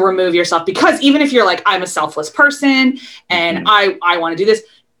to remove yourself? Because even if you're like, I'm a selfless person and I want to do this,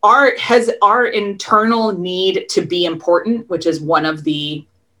 our internal need to be important, which is one of the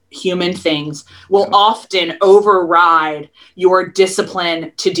human things, will often override your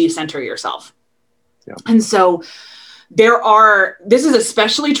discipline to decenter yourself. Yeah. And so this is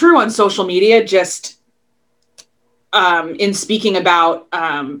especially true on social media, just in speaking about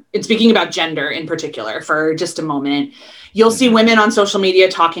gender in particular for just a moment. You'll see women on social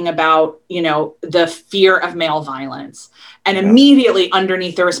media talking about, the fear of male violence. And immediately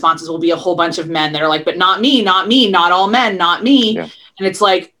underneath the responses will be a whole bunch of men that are like, but not me, not all men, not me. Yeah. And it's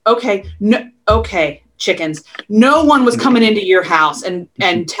like, okay, chickens. No one was coming into your house and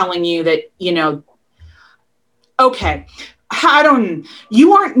telling you that, okay, you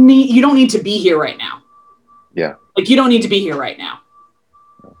don't need to be here right now. Yeah. Like you don't need to be here right now.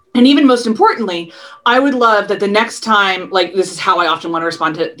 And even most importantly, I would love that the next time, like this is how I often want to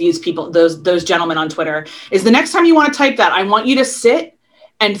respond to these people, those gentlemen on Twitter, is the next time you want to type that, I want you to sit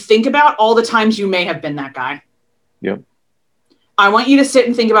and think about all the times you may have been that guy. Yep. I want you to sit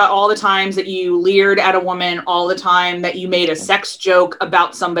and think about all the times that you leered at a woman, all the time that you made a sex joke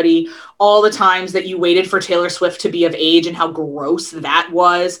about somebody, all the times that you waited for Taylor Swift to be of age and how gross that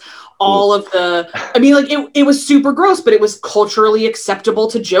was. All of it was super gross, but it was culturally acceptable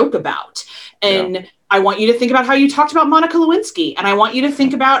to joke about. And I want you to think about how you talked about Monica Lewinsky. And I want you to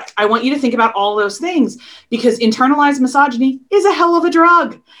think about all those things, because internalized misogyny is a hell of a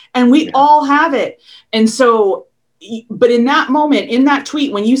drug and we all have it. And so, but in that moment, in that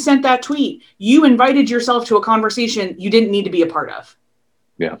tweet, when you sent that tweet, you invited yourself to a conversation you didn't need to be a part of.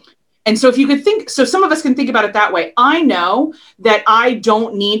 Yeah. And so some of us can think about it that way. I know that I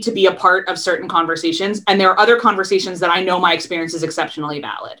don't need to be a part of certain conversations. And there are other conversations that I know my experience is exceptionally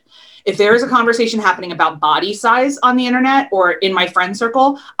valid. If there is a conversation happening about body size on the internet or in my friend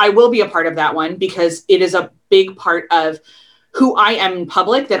circle, I will be a part of that one because it is a big part of who I am in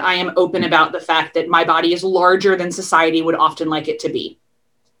public, that I am open about the fact that my body is larger than society would often like it to be.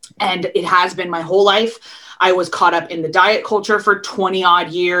 And it has been my whole life. I was caught up in the diet culture for 20 odd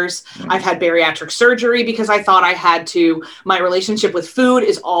years. I've had bariatric surgery because I thought I had to. My relationship with food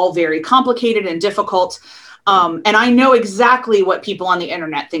is all very complicated and difficult. And I know exactly what people on the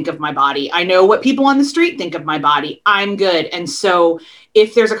internet think of my body. I know what people on the street think of my body. I'm good. And so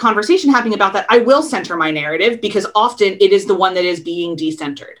if there's a conversation happening about that, I will center my narrative because often it is the one that is being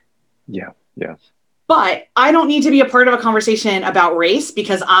decentered. Yeah. Yeah. But I don't need to be a part of a conversation about race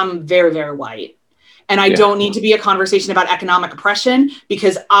because I'm very, very white. And I don't need to be a conversation about economic oppression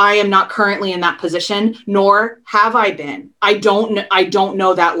because I am not currently in that position, nor have I been. I don't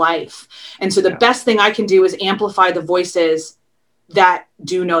know that life. And so the best thing I can do is amplify the voices that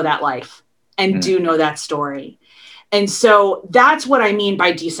do know that life and do know that story. And so that's what I mean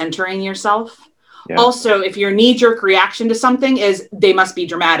by decentering yourself. Yeah. Also, if your knee-jerk reaction to something is they must be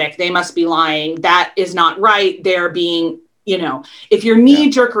dramatic, they must be lying, that is not right, they're being... if your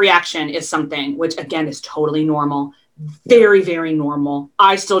knee-jerk reaction is something, which again is totally normal, very, very normal.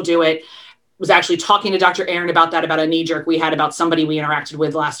 I still do it. was actually talking to Dr. Aaron about that, about a knee jerk we had about somebody we interacted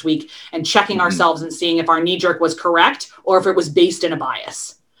with last week, and checking ourselves and seeing if our knee jerk was correct or if it was based in a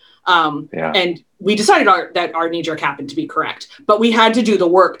bias. And we decided that our knee jerk happened to be correct, but we had to do the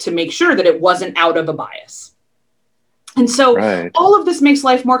work to make sure that it wasn't out of a bias. And so all of this makes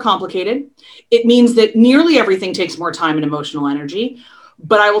life more complicated. It means that nearly everything takes more time and emotional energy.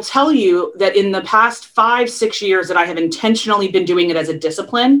 But I will tell you that in the past 5-6 years that I have intentionally been doing it as a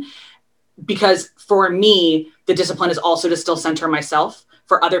discipline, because for me, the discipline is also to still center myself.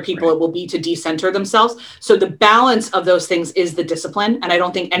 For other people, it will be to decenter themselves. So the balance of those things is the discipline. And I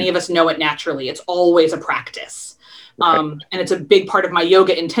don't think any of us know it naturally. It's always a practice. And it's a big part of my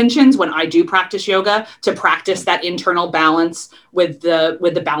yoga intentions when I do practice yoga, to practice that internal balance with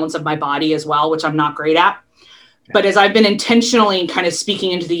the balance of my body as well, which I'm not great at. But as I've been intentionally kind of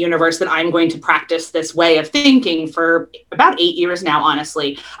speaking into the universe that I'm going to practice this way of thinking for about 8 years now,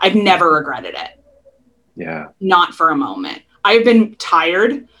 honestly, I've never regretted it. Yeah. Not for a moment. I've been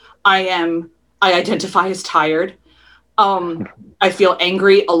tired. I identify as tired. I feel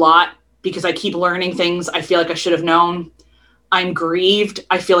angry a lot because I keep learning things I feel like I should have known. I'm grieved.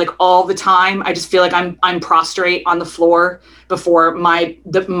 I feel like all the time. I just feel like I'm prostrate on the floor before my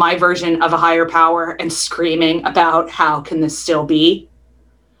version of a higher power and screaming about how can this still be.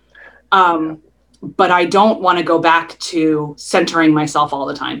 But I don't want to go back to centering myself all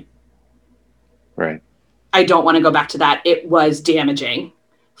the time. Right. I don't want to go back to that. It was damaging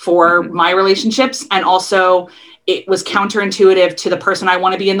for my relationships. And also it was counterintuitive to the person I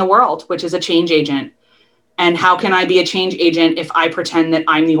want to be in the world, which is a change agent. And how can I be a change agent if I pretend that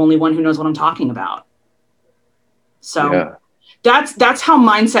I'm the only one who knows what I'm talking about? So that's how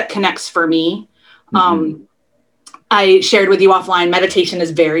mindset connects for me. I shared with you offline, meditation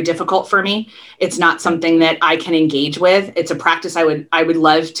is very difficult for me. It's not something that I can engage with. It's a practice I would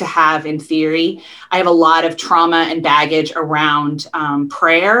love to have in theory. I have a lot of trauma and baggage around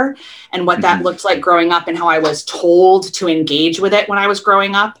prayer and what that looked like growing up and how I was told to engage with it when I was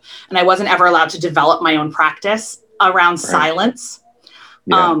growing up. And I wasn't ever allowed to develop my own practice around silence.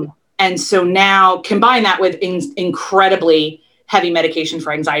 And so now combine that with incredibly heavy medication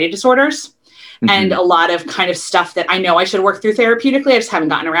for anxiety disorders. And a lot of kind of stuff that I know I should work through therapeutically. I just haven't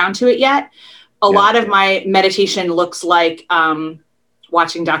gotten around to it yet. A lot of my meditation looks like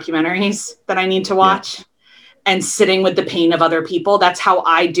watching documentaries that I need to watch and sitting with the pain of other people. That's how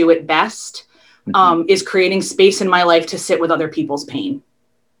I do it best, is creating space in my life to sit with other people's pain.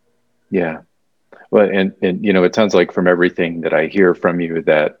 Yeah. Well, and you know, it sounds like from everything that I hear from you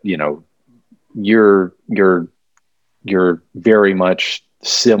that, you know, you're very much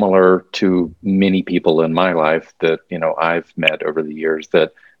similar to many people in my life that, you know, I've met over the years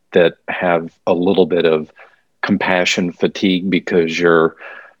that have a little bit of compassion fatigue because you're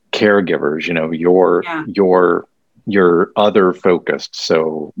caregivers, you know, you're other focused.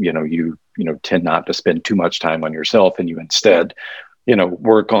 So, you know, tend not to spend too much time on yourself, and you instead, you know,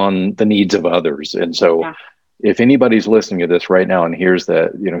 work on the needs of others. And so if anybody's listening to this right now and hears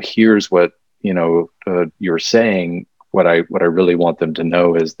that, you know, here's what, you know, you're saying, what I really want them to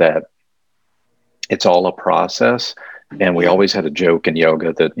know is that it's all a process. And we always had a joke in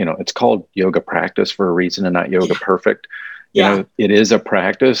yoga that, you know, it's called yoga practice for a reason and not yoga perfect. You know, it is a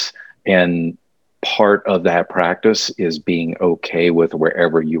practice, and part of that practice is being okay with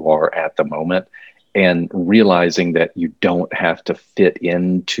wherever you are at the moment and realizing that you don't have to fit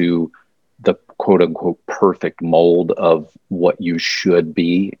into the quote unquote perfect mold of what you should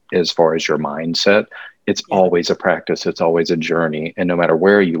be as far as your mindset. It's always a practice. It's always a journey. And no matter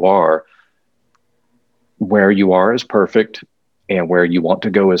where you are is perfect, and where you want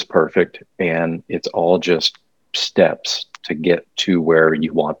to go is perfect. And it's all just steps to get to where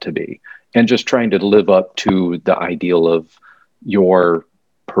you want to be, and just trying to live up to the ideal of your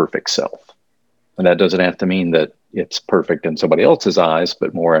perfect self. And that doesn't have to mean that it's perfect in somebody else's eyes,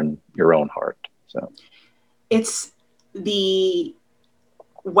 but more in your own heart. So it's the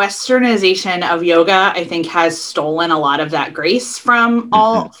Westernization of yoga, I think, has stolen a lot of that grace from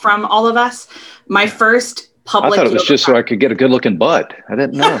all of us. My first public, I thought it was just so I could get a good looking butt. I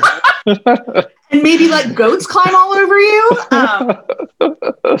didn't know. And maybe let goats climb all over you.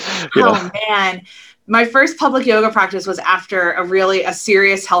 Oh man. My first public yoga practice was after a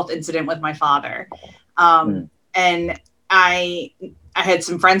serious health incident with my father. And I had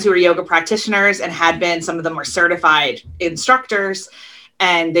some friends who were yoga practitioners and had been, some of them were certified instructors.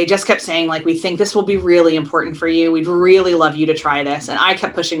 And they just kept saying, like, we think this will be really important for you. We'd really love you to try this. And I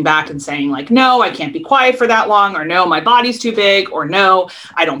kept pushing back and saying, like, no, I can't be quiet for that long, or no, my body's too big, or no,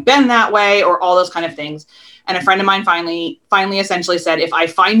 I don't bend that way, or all those kind of things. And a friend of mine finally essentially said, if I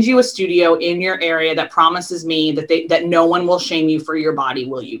find you a studio in your area that promises me that no one will shame you for your body,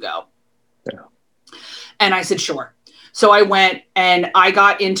 will you go? Yeah. And I said, sure. So I went and I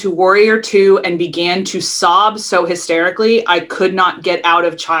got into Warrior 2 and began to sob so hysterically, I could not get out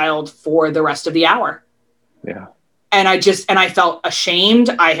of Child for the rest of the hour. Yeah. And I felt ashamed.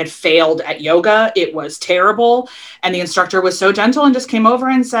 I had failed at yoga. It was terrible. And the instructor was so gentle and just came over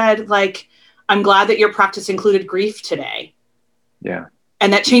and said, like, I'm glad that your practice included grief today. Yeah.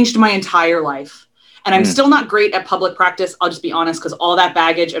 And that changed my entire life. And I'm still not great at public practice. I'll just be honest, because all that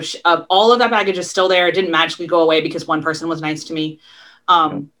baggage all of that baggage is still there. It didn't magically go away because one person was nice to me.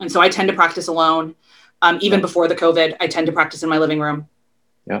 And so I tend to practice alone. Even before the COVID, I tend to practice in my living room.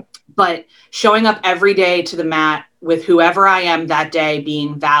 Yeah. But showing up every day to the mat with whoever I am that day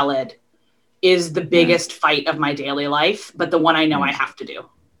being valid is the biggest fight of my daily life, but the one I know I have to do.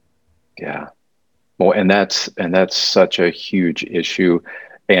 Yeah. Well, and that's such a huge issue.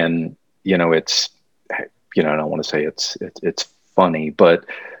 And, it's, I don't want to say it's funny, but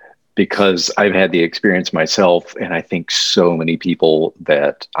because I've had the experience myself, and I think so many people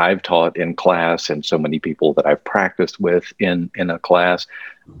that I've taught in class and so many people that I've practiced with in a class,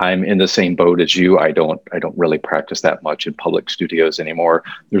 I'm in the same boat as you. I don't really practice that much in public studios anymore.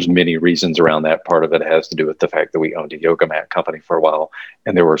 There's many reasons around that. Part of it has to do with the fact that we owned a yoga mat company for a while,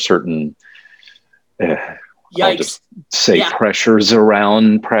 and there were certain I'll just say pressures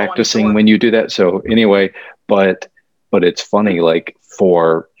around practicing when you do that. So anyway, but it's funny, like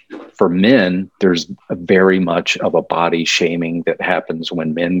for men, there's very much of a body shaming that happens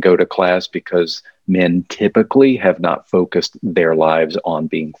when men go to class, because men typically have not focused their lives on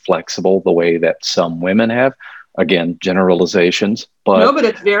being flexible the way that some women have. Again, generalizations, but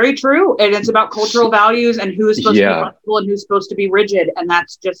it's very true. And it's about cultural values and who is supposed to be flexible and who's supposed to be rigid. And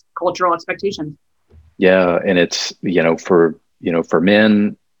that's just cultural expectations. Yeah. And it's, for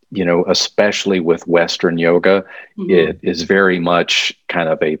men, especially with Western yoga, it is very much kind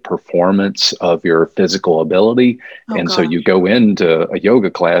of a performance of your physical ability. So you go into a yoga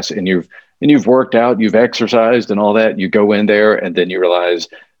class and you've worked out, you've exercised and all that. You go in there and then you realize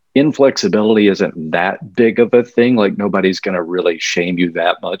inflexibility isn't that big of a thing. Like, nobody's going to really shame you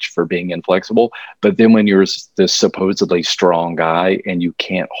that much for being inflexible. But then when you're this supposedly strong guy and you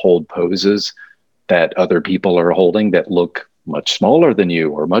can't hold poses that other people are holding that look much smaller than you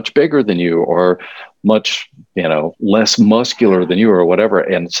or much bigger than you or much, less muscular than you or whatever.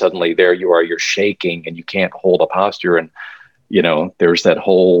 And suddenly there you are, you're shaking and you can't hold a posture. And, there's that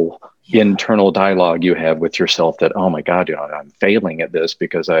whole internal dialogue you have with yourself that, oh my God, I'm failing at this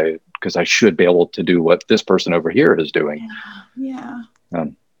because I should be able to do what this person over here is doing. Yeah.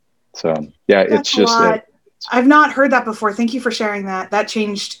 It's just, I've not heard that before. Thank you for sharing that. That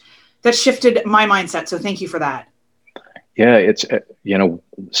shifted my mindset. So thank you for that. Yeah, it's,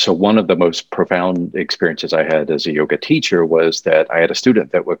 so one of the most profound experiences I had as a yoga teacher was that I had a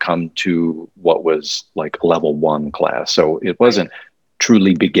student that would come to what was like level 1 class. So it wasn't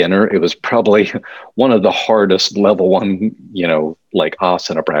truly beginner. It was probably one of the hardest level 1, like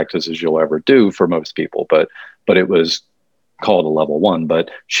asana practices you'll ever do for most people. But it was called a level 1. But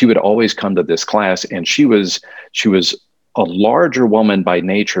she would always come to this class, and she was a larger woman by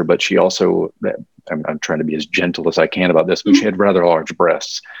nature, but she also, I'm trying to be as gentle as I can about this, but she had rather large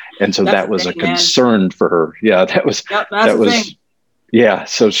breasts. And so that was a concern for her. Yeah, that was. Yeah.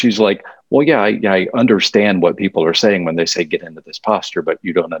 So she's like, well, yeah, I understand what people are saying when they say get into this posture, but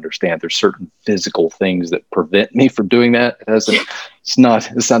you don't understand. There's certain physical things that prevent me from doing that. It's not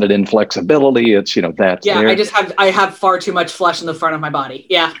an inflexibility. It's, that's yeah, there. I have far too much flesh in the front of my body.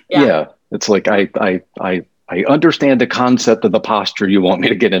 Yeah. Yeah. It's like, I understand the concept of the posture you want me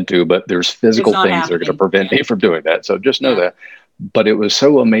to get into, but there's physical things that are going to prevent me from doing that. So just know that. But it was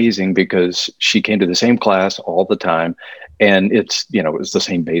so amazing because she came to the same class all the time, and it's, it was the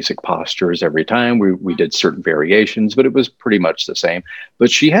same basic postures every time. We did certain variations, but it was pretty much the same.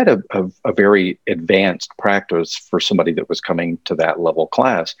 But she had a very advanced practice for somebody that was coming to that level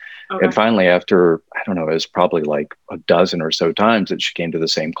class. Okay. And finally, after, I don't know, it was probably like a dozen or so times that she came to the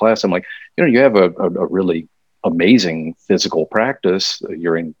same class, I'm like, you have a really amazing physical practice.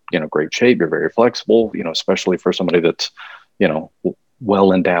 You're in, great shape. You're very flexible, especially for somebody that's,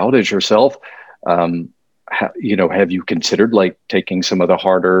 well endowed as yourself. Have you considered like taking some of the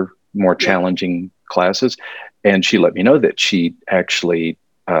harder, more challenging classes? And she let me know that she actually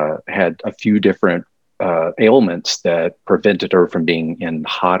had a few different ailments that prevented her from being in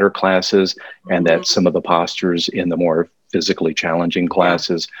hotter classes, and that some of the postures in the more physically challenging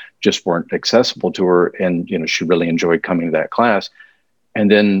classes just weren't accessible to her. And, she really enjoyed coming to that class. And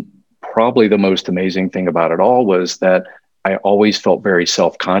then probably the most amazing thing about it all was that I always felt very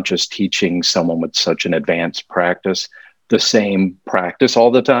self-conscious teaching someone with such an advanced practice the same practice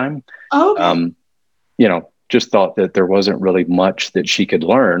all the time. Okay. Just thought that there wasn't really much that she could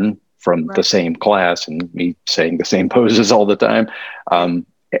learn from the same class and me saying the same poses all the time. And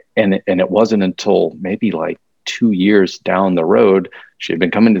it wasn't until maybe like 2 years down the road, she had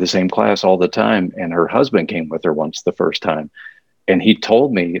been coming to the same class all the time, and her husband came with her once the first time. And he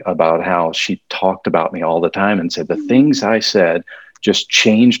told me about how she talked about me all the time and said the things I said just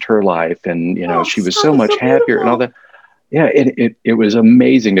changed her life. And, she was so much happier and all that. Yeah, it was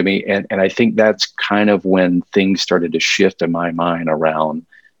amazing to me. And I think that's kind of when things started to shift in my mind around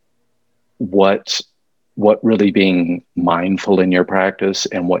what really being mindful in your practice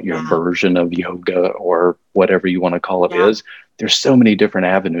and what your version of yoga or whatever you want to call it is. There's so many different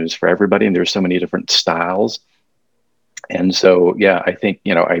avenues for everybody, and there's so many different styles. And so, I think,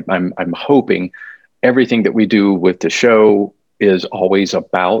 I'm hoping everything that we do with the show is always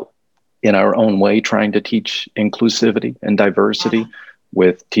about, in our own way, trying to teach inclusivity and diversity,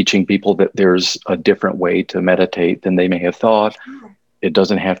 with teaching people that there's a different way to meditate than they may have thought. It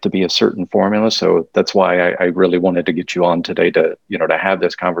doesn't have to be a certain formula. So that's why I really wanted to get you on today to have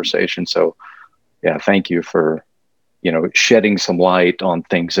this conversation. So thank you for, shedding some light on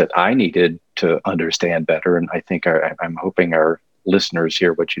things that I needed to understand better. And I think I'm hoping our listeners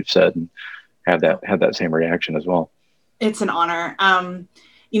hear what you've said and have that same reaction as well. It's an honor.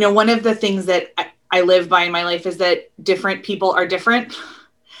 One of the things that I live by in my life is that different people are different,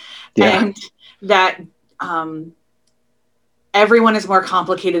 and that everyone is more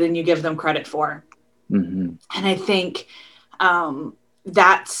complicated than you give them credit for. And I think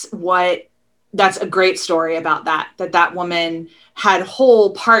that's a great story about that woman had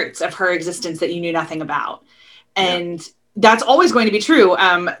whole parts of her existence that you knew nothing about. And that's always going to be true.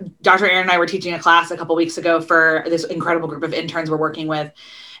 Dr. Aaron and I were teaching a class a couple weeks ago for this incredible group of interns we're working with.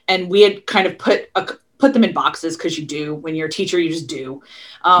 And we had kind of put them in boxes, because you do. When you're a teacher, you just do.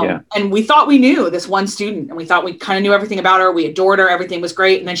 And we thought we knew this one student, and we thought we kind of knew everything about her. We adored her. Everything was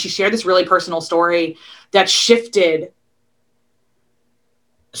great. And then she shared this really personal story that shifted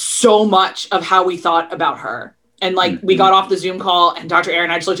so much of how we thought about her. And we got off the Zoom call, and Dr. Aaron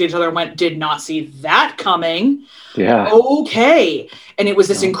and I just looked at each other and went, did not see that coming. Yeah. Okay. And it was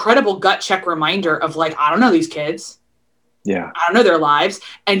this incredible gut check reminder of I don't know these kids. Yeah. I don't know their lives.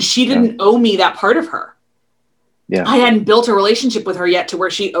 And she didn't owe me that part of her. Yeah. I hadn't built a relationship with her yet to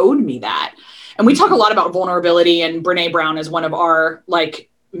where she owed me that. And we talk a lot about vulnerability, and Brene Brown is one of our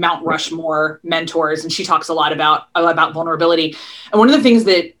Mount Rushmore mentors. And she talks a lot about vulnerability. And one of the things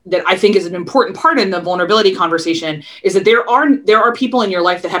that I think is an important part in the vulnerability conversation is that there are people in your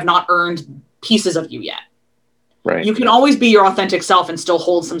life that have not earned pieces of you yet. Right. You can always be your authentic self and still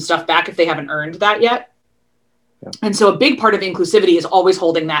hold some stuff back if they haven't earned that yet. Yeah. And so a big part of inclusivity is always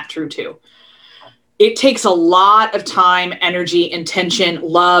holding that true too. It takes a lot of time, energy, intention,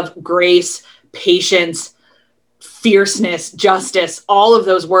 love, grace, patience, fierceness, justice, all of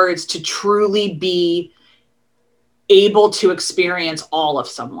those words to truly be able to experience all of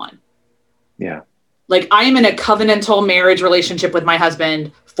someone. Yeah. I am in a covenantal marriage relationship with my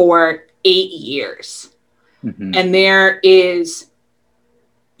husband for 8 years. And there is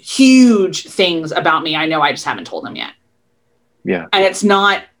huge things about me I know I just haven't told him yet. Yeah. And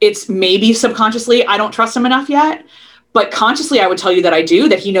it's maybe subconsciously I don't trust him enough yet, but consciously I would tell you that I do,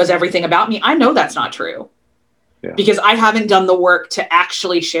 that he knows everything about me. I know that's not true. Yeah. Because I haven't done the work to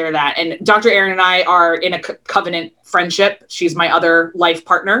actually share that. And Dr. Aaron and I are in a covenant friendship. She's my other life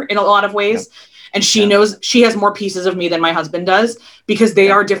partner in a lot of ways. Yeah. And she knows she has more pieces of me than my husband does, because they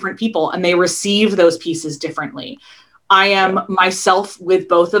are different people and they receive those pieces differently. I am myself with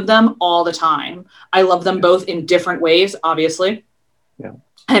both of them all the time. I love them both in different ways, obviously. Yeah.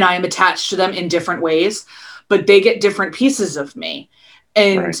 And I am attached to them in different ways, but they get different pieces of me.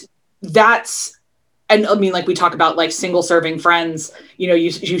 And and I mean, we talk about single serving friends,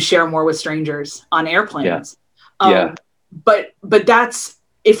 you share more with strangers on airplanes. Yeah. But that's,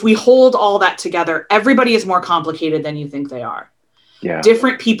 if we hold all that together, everybody is more complicated than you think they are. Yeah.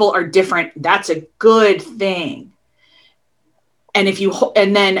 Different people are different. That's a good thing. And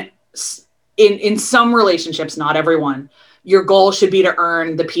then in some relationships, not everyone, your goal should be to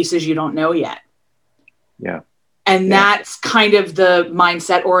earn the pieces you don't know yet. Yeah. And that's kind of the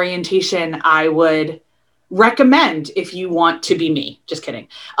mindset orientation I would recommend if you want to be me. Just kidding.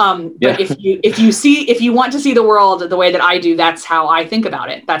 But if you want to see the world the way that I do, that's how I think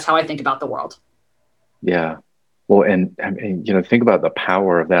about it. That's how I think about the world. Yeah. Well, and I mean, think about the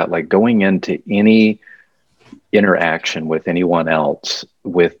power of that, like going into any interaction with anyone else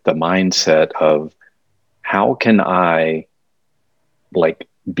with the mindset of how can I like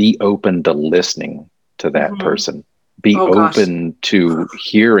be open to listening to that person, be open to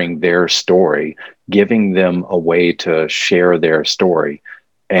hearing their story, giving them a way to share their story,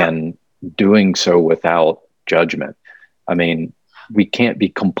 and doing so without judgment. I mean, we can't be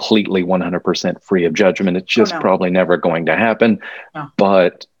completely 100% free of judgment. It's just probably never going to happen.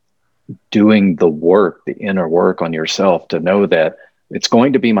 But doing the work, the inner work on yourself to know that it's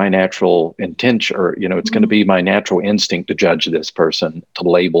going to be my natural intention, or, it's going to be my natural instinct to judge this person, to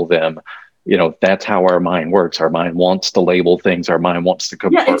label them. That's how our mind works. Our mind wants to label things. Our mind wants to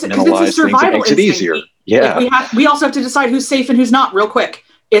compartmentalize things. It makes it easier. Yeah. Like we also have to decide who's safe and who's not real quick.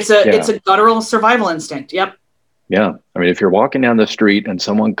 It's a guttural survival instinct. Yep. Yeah. I mean, if you're walking down the street and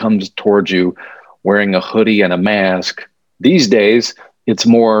someone comes towards you wearing a hoodie and a mask, these days it's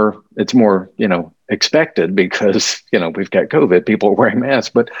more, expected because, we've got COVID, people are wearing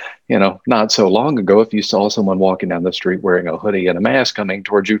masks, but, not so long ago, if you saw someone walking down the street wearing a hoodie and a mask coming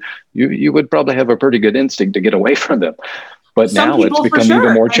towards you, you would probably have a pretty good instinct to get away from them. But now it's become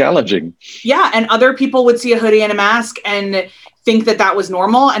even more challenging. Yeah. And other people would see a hoodie and a mask and think that was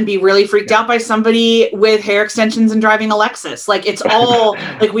normal and be really freaked out by somebody with hair extensions and driving a Lexus. Like it's all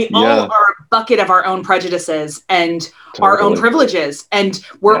like we all are a bucket of our own prejudices and our own privileges. And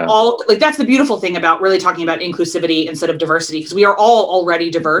we're all like, that's the beautiful thing about really talking about inclusivity instead of diversity, because we are all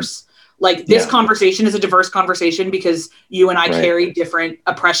already diverse. Like this conversation is a diverse conversation because you and I carry different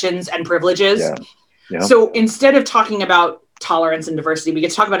oppressions and privileges. So instead of talking about tolerance and diversity, we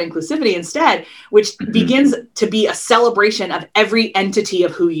get to talk about inclusivity instead, which begins to be a celebration of every entity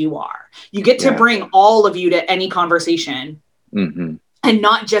of who you are. You get to bring all of you to any conversation and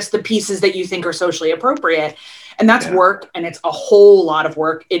not just the pieces that you think are socially appropriate. And that's work. And it's a whole lot of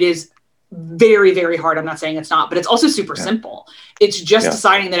work. It is very, very hard. I'm not saying it's not, but it's also super simple. It's just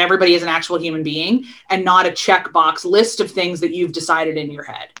deciding that everybody is an actual human being and not a checkbox list of things that you've decided in your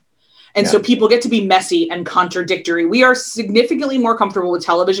head. And so people get to be messy and contradictory. We are significantly more comfortable with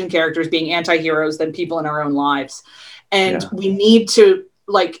television characters being anti-heroes than people in our own lives. And we need to,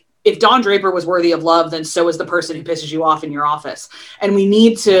 like, if Don Draper was worthy of love, then so is the person who pisses you off in your office. And we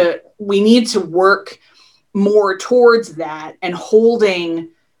need to work more towards that and holding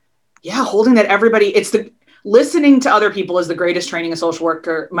that everybody, listening to other people is the greatest training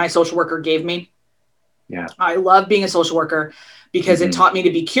my social worker gave me. Yeah. I love being a social worker because it taught me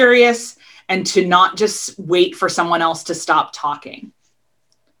to be curious and to not just wait for someone else to stop talking.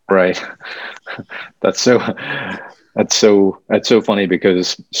 Right. That's so funny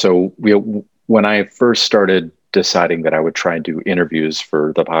because when I first started deciding that I would try and do interviews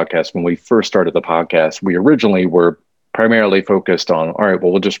for the podcast, when we first started the podcast, we originally were primarily focused on, all right,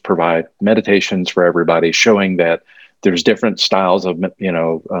 well, we'll just provide meditations for everybody, showing that there's different styles of,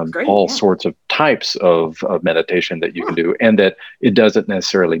 sorts of types of meditation that you can do. And that it doesn't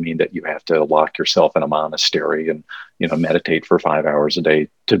necessarily mean that you have to lock yourself in a monastery and, meditate for 5 hours a day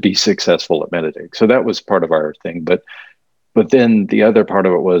to be successful at meditating. So that was part of our thing. But then the other part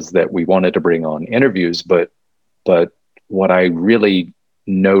of it was that we wanted to bring on interviews. But what I really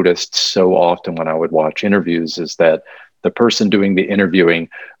noticed so often when I would watch interviews is that the person doing the interviewing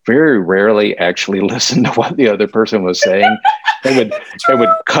very rarely actually listened to what the other person was saying. They would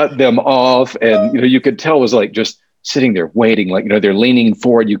cut them off, and you could tell it was like just sitting there waiting, like they're leaning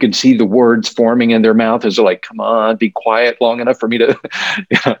forward. You can see the words forming in their mouth as they're like, "Come on, be quiet long enough for me to."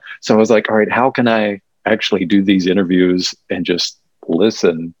 So I was like, "All right, how can I actually do these interviews and just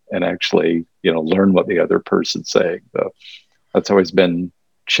listen and actually learn what the other person's saying?" So that's always been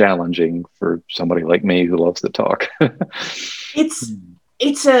challenging for somebody like me who loves to talk.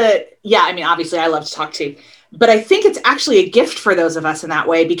 Obviously I love to talk too, but I think it's actually a gift for those of us in that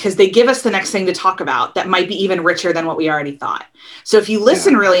way, because they give us the next thing to talk about that might be even richer than what we already thought. So if you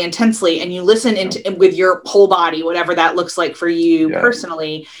listen really intensely and you listen with your whole body, whatever that looks like for you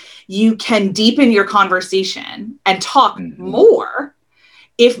personally, you can deepen your conversation and talk more.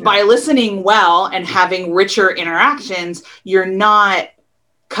 If by listening well and having richer interactions, you're not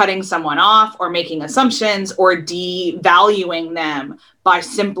cutting someone off or making assumptions or devaluing them by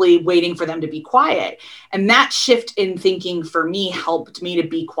simply waiting for them to be quiet. And that shift in thinking for me helped me to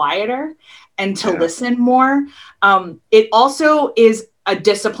be quieter and to listen more. It also is a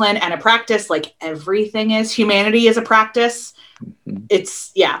discipline and a practice, like everything is. Humanity is a practice.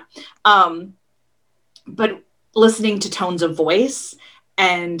 It's but listening to tones of voice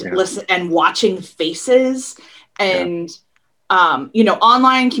and listen and watching faces and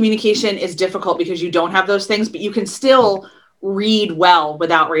online communication is difficult because you don't have those things, but you can still read well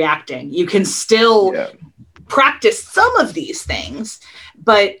without reacting. You can still practice some of these things,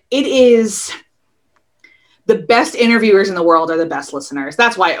 but it is the best interviewers in the world are the best listeners.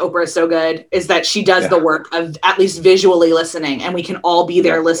 That's why Oprah is so good, is that she does the work of at least visually listening, and we can all be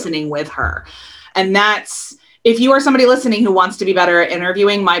there listening with her. And that's, if you are somebody listening who wants to be better at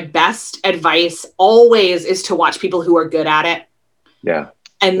interviewing, my best advice always is to watch people who are good at it. Yeah.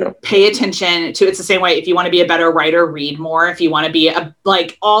 And pay attention to, it's the same way. If you want to be a better writer, read more. If you want to be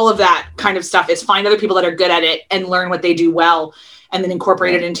all of that kind of stuff is find other people that are good at it and learn what they do well, and then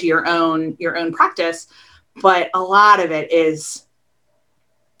incorporate it into your own practice. But a lot of it is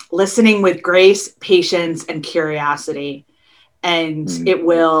listening with grace, patience, and curiosity. And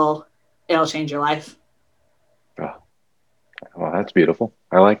it'll change your life. Well, that's beautiful.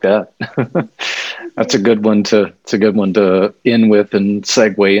 I like that. That's a good one to end with and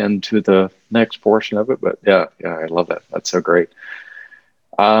segue into the next portion of it. But yeah, I love that. That's so great.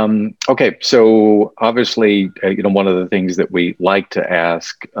 Okay, so obviously, one of the things that we like to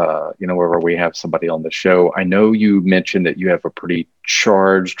ask, whenever we have somebody on the show, I know you mentioned that you have a pretty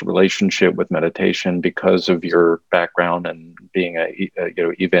charged relationship with meditation because of your background and being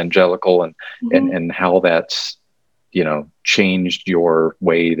evangelical and how that's changed your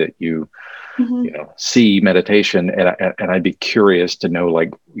way that you see meditation, and I'd be curious to know,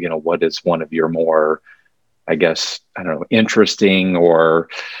 what is one of your more, I guess, I don't know, interesting or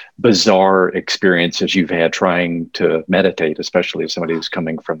bizarre experiences you've had trying to meditate, especially if somebody who's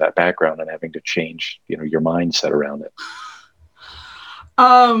coming from that background and having to change, your mindset around it.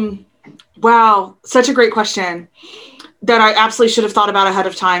 Wow, such a great question that I absolutely should have thought about ahead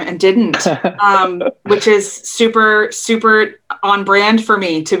of time and didn't, which is super, super on brand for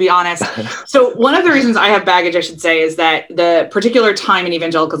me, to be honest. So one of the reasons I have baggage, I should say, is that the particular time in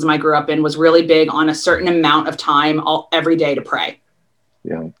evangelicalism I grew up in was really big on a certain amount of time every day to pray.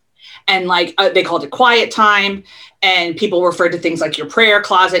 Yeah. And they called it quiet time, and people referred to things like your prayer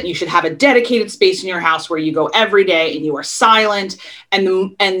closet. And you should have a dedicated space in your house where you go every day and you are silent.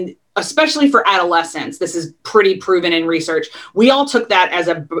 And especially for adolescents, this is pretty proven in research. We all took that as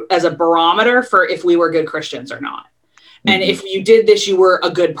a barometer for if we were good Christians or not. And if you did this, you were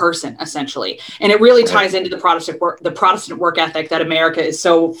a good person, essentially. And it really ties into the Protestant work ethic that America is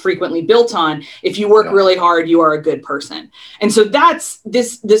so frequently built on. If you work really hard, you are a good person. And so that's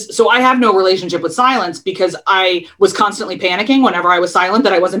this. So I have no relationship with silence because I was constantly panicking whenever I was silent,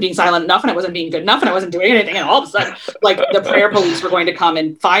 that I wasn't being silent enough and I wasn't being good enough and I wasn't doing anything. And all of a sudden, the prayer police were going to come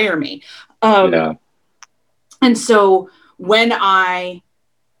and fire me. And so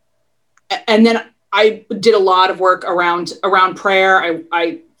I did a lot of work around prayer.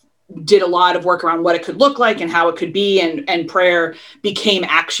 I did a lot of work around what it could look like and how it could be. And prayer became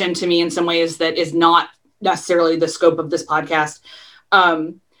action to me in some ways that is not necessarily the scope of this podcast.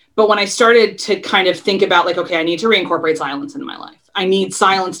 But when I started to kind of think about I need to reincorporate silence into my life. I need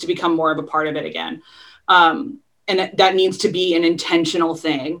silence to become more of a part of it again. And that needs to be an intentional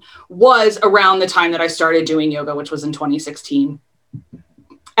thing, was around the time that I started doing yoga, which was in 2016.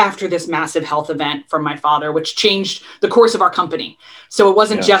 After this massive health event from my father, which changed the course of our company. So it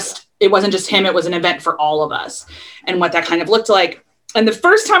wasn't just him, it was an event for all of us, and what that kind of looked like. And the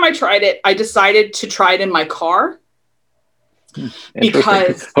first time I tried it, I decided to try it in my car.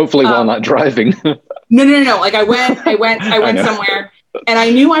 Because hopefully while not driving. No. I went somewhere, and I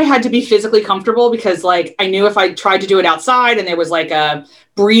knew I had to be physically comfortable because I knew if I tried to do it outside and there was a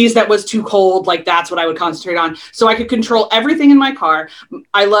breeze that was too cold, that's what I would concentrate on. So I could control everything in my car.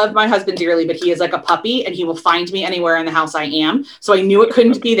 I love my husband dearly, but he is like a puppy and he will find me anywhere in the house I am. So I knew it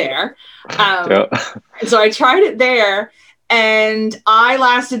couldn't be there. And so I tried it there, and I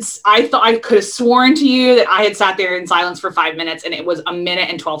thought I could have sworn to you that I had sat there in silence for 5 minutes, and it was 1 minute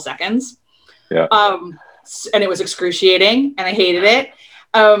and 12 seconds. Yeah. And it was excruciating and I hated it.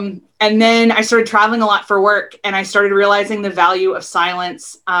 And then I started traveling a lot for work, and I started realizing the value of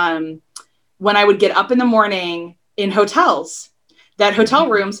silence when I would get up in the morning in hotels. That hotel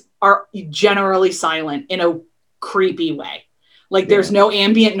rooms are generally silent in a creepy way. There's no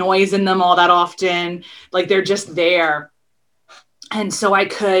ambient noise in them all that often. They're just there. And so I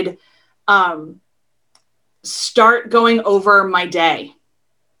could start going over my day.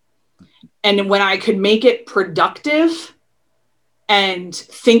 And when I could make it productive and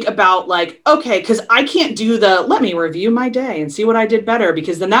think about because I can't do let me review my day and see what I did better,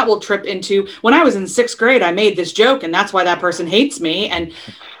 because then that will trip into when I was in 6th grade, I made this joke and that's why that person hates me. And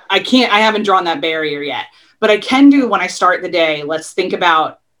I haven't drawn that barrier yet, but I can do when I start the day. Let's think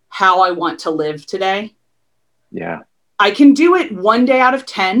about how I want to live today. Yeah. I can do it 1 day out of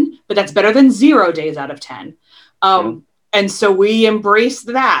 10, but that's better than 0 days out of 10. And so we embrace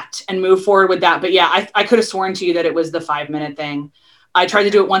that and move forward with that. But yeah, I could have sworn to you that it was the 5-minute thing. I tried to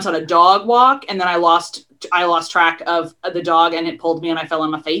do it once on a dog walk, and then I lost track of the dog, and it pulled me and I fell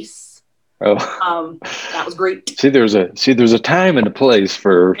on my face. That was great. There's a time and a place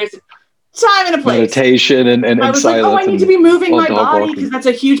for meditation and I was silence. like, I need to be moving my body because that's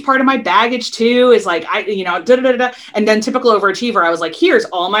a huge part of my baggage too. Is like and then typical overachiever. I was like, here's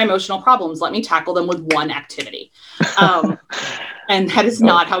all my emotional problems. Let me tackle them with one activity, and that is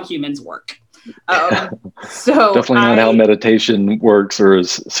not how humans work. So definitely not how meditation works or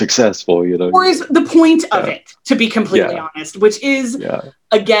is successful, or is the point of it, to be completely honest, which is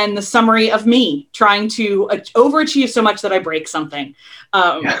again the summary of me trying to overachieve so much that I break something,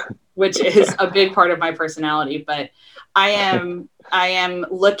 which is a big part of my personality. But I am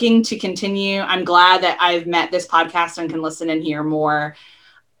looking to continue. I'm glad that I've met this podcast and can listen and hear more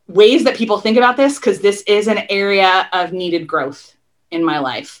ways that people think about this, because this is an area of needed growth in my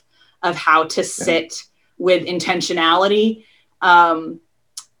life, of how to sit with intentionality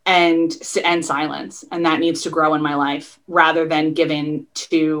and silence. And that needs to grow in my life rather than give in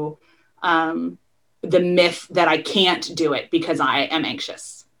to the myth that I can't do it because I am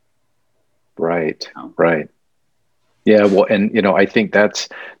anxious. Right. Right. Yeah. Well, and, I think that's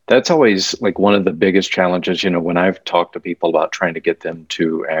always like one of the biggest challenges, when I've talked to people about trying to get them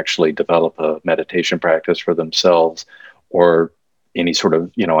to actually develop a meditation practice for themselves, or any sort of,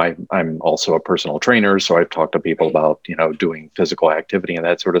 I'm also a personal trainer. So I've talked to people about, doing physical activity and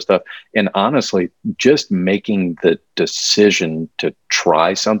that sort of stuff. And honestly, just making the decision to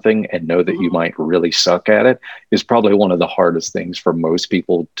try something and know that you might really suck at it is probably one of the hardest things for most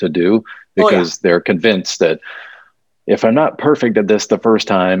people to do, because they're convinced that if I'm not perfect at this the first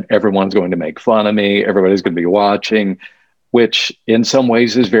time, everyone's going to make fun of me. Everybody's going to be watching, which in some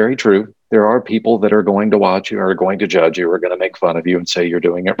ways is very true. There are people that are going to watch you, are going to judge you, are going to make fun of you and say you're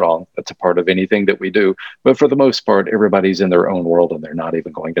doing it wrong. That's a part of anything that we do. But for the most part, everybody's in their own world and they're not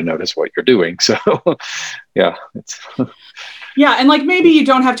even going to notice what you're doing. So, yeah. And like maybe you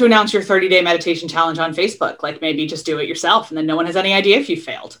don't have to announce your 30-day meditation challenge on Facebook. Like maybe just do it yourself and then no one has any idea if you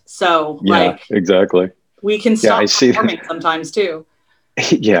failed. So exactly. We can stop performing sometimes too.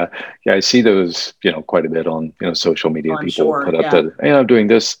 Yeah. I see those, quite a bit on, social media. People put up that, I'm doing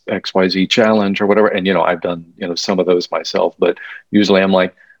this XYZ challenge or whatever. And, I've done, some of those myself, but usually I'm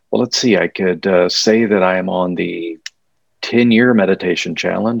like, well, let's see, I could say that I am on the 10-year meditation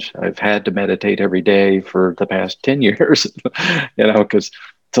challenge. I've had to meditate every day for the past 10 years, because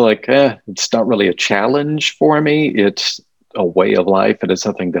it's like, it's not really a challenge for me. It's a way of life, and it's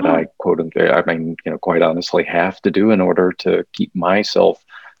something that I quite honestly have to do in order to keep myself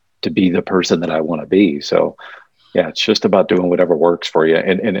to be the person that I want to be. So it's just about doing whatever works for you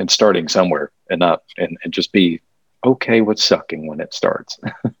and starting somewhere and just be okay with sucking when it starts.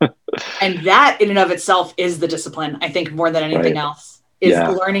 And that in and of itself is the discipline, I think, more than anything else, is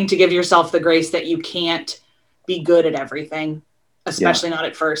learning to give yourself the grace that you can't be good at everything, especially not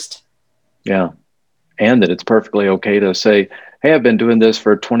at first. Yeah. And that it's perfectly okay to say, hey, I've been doing this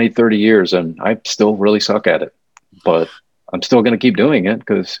for 20, 30 years and I still really suck at it, but I'm still going to keep doing it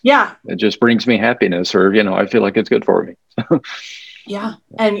because it just brings me happiness, or, I feel like it's good for me.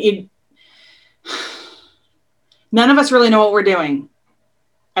 And none of us really know what we're doing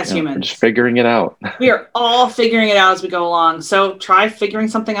as humans. We're just figuring it out. We are all figuring it out as we go along. So try figuring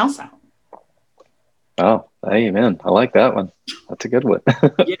something else out. Oh, amen. I like that one. That's a good one.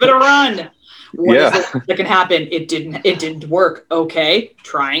 Give it a run. What is the worst that can happen? It didn't work. Okay,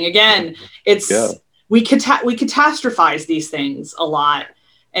 trying again. We catastrophize these things a lot,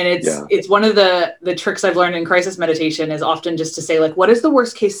 and it's one of the tricks I've learned in crisis meditation is often just to say, like, what is the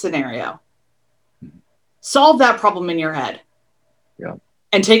worst case scenario? Solve that problem in your head,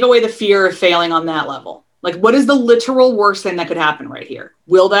 and take away the fear of failing on that level. Like, what is the literal worst thing that could happen right here?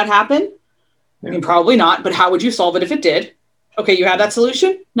 Will that happen? I mean, probably not. But how would you solve it if it did? Okay, you have that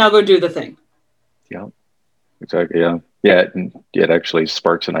solution. Now go do the thing. Yeah, exactly. Yeah. It actually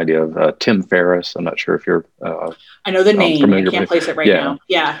sparks an idea of Tim Ferriss. I'm not sure if you're. I know the name. I can't place it right now.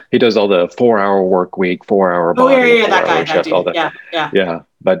 Yeah. He does all the 4-hour work week, 4-hour body. Oh yeah, that guy. That dude. All that. Yeah.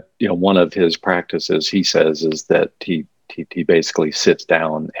 But one of his practices, he says, is that he basically sits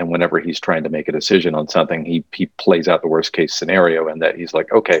down, and whenever he's trying to make a decision on something, he plays out the worst case scenario, and that he's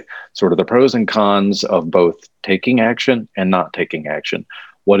like, okay, sort of the pros and cons of both taking action and not taking action.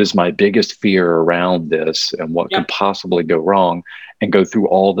 what is my biggest fear around this and what could possibly go wrong, and go through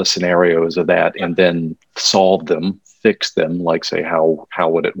all the scenarios of that and then solve them, fix them. Like, say, how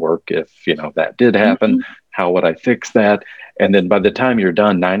would it work if, that did happen? How would I fix that? And then by the time you're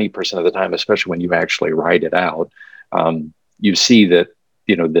done, 90% of the time, especially when you actually write it out, you see that,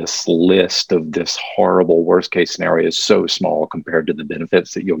 this list of this horrible worst case scenario is so small compared to the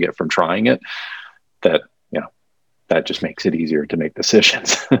benefits that you'll get from trying it, that, that just makes it easier to make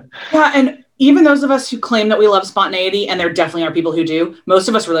decisions. Yeah. And even those of us who claim that we love spontaneity, and there definitely are people who do, most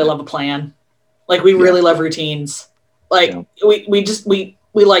of us really love a plan. Like, we really love routines. Like, we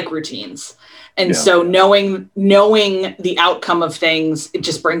like routines. And so knowing the outcome of things, it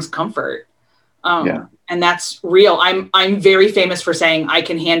just brings comfort. And that's real. I'm very famous for saying I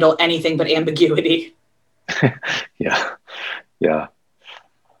can handle anything but ambiguity. Yeah.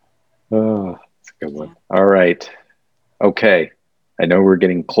 Oh, that's a good one. All right. Okay. I know we're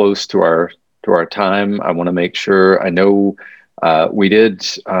getting close to our time. I want to make sure. I know we did.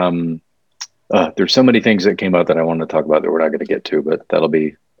 There's so many things that came up that I wanted to talk about that we're not going to get to, but that'll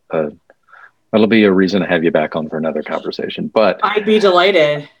be a reason to have you back on for another conversation. But I'd be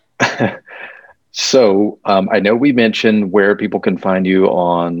delighted. So I know we mentioned where people can find you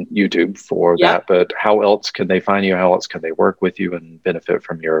on YouTube for that, but how else can they find you? How else can they work with you and benefit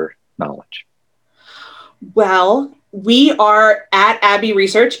from your knowledge? Well, we are at Abbey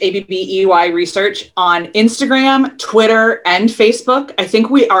Research, ABBEY Research, on Instagram, Twitter, and Facebook. I think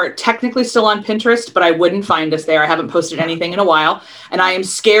we are technically still on Pinterest, but I wouldn't find us there. I haven't posted anything in a while. And I am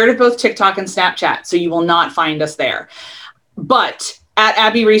scared of both TikTok and Snapchat, so you will not find us there. But at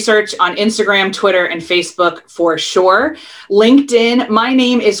Abbey Research on Instagram, Twitter, and Facebook for sure. LinkedIn, my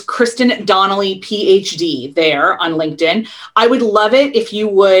name is Kristen Donnelly, PhD, there on LinkedIn. I would love it if you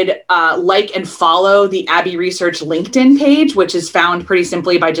would like and follow the Abbey Research LinkedIn page, which is found pretty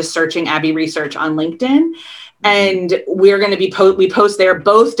simply by just searching Abbey Research on LinkedIn. And we're going to be we post there,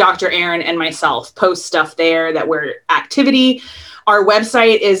 both Dr. Aaron and myself post stuff there that we're activity. Our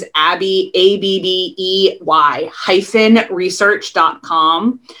website is Abbey, ABBEY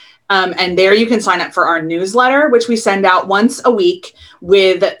 -research.com. And there you can sign up for our newsletter, which we send out once a week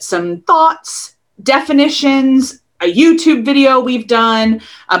with some thoughts, definitions, a YouTube video we've done.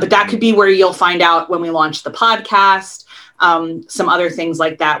 But that could be where you'll find out when we launch the podcast, some other things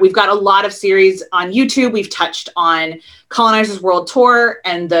like that. We've got a lot of series on YouTube. We've touched on Colonizers World Tour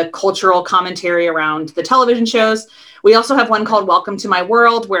and the cultural commentary around the television shows. We also have one called Welcome to My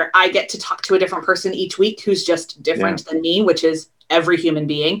World, where I get to talk to a different person each week who's just different than me, which is every human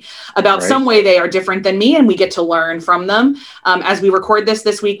being, about some way they are different than me, and we get to learn from them. As we record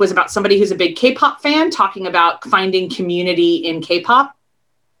this week was about somebody who's a big K-pop fan talking about finding community in K-pop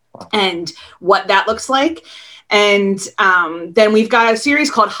and what that looks like. And then we've got a series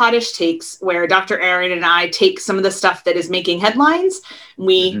called Hottish Takes, where Dr. Aaron and I take some of the stuff that is making headlines.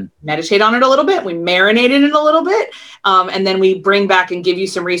 We meditate on it a little bit. We marinate in it a little bit. And then we bring back and give you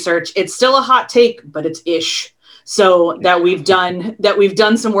some research. It's still a hot take, but it's ish. So that we've done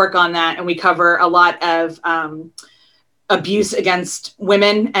some work on that. And we cover a lot of abuse against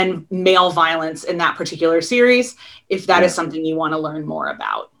women and male violence in that particular series, if that is something you want to learn more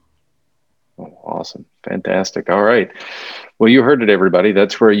about. Oh, awesome. Fantastic. All right. Well, you heard it, everybody.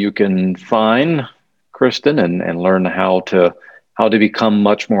 That's where you can find Kristen and learn how to become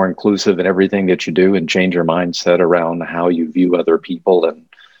much more inclusive in everything that you do and change your mindset around how you view other people. And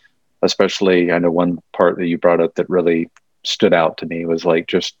especially, I know one part that you brought up that really stood out to me was like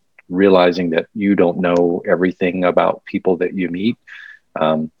just realizing that you don't know everything about people that you meet.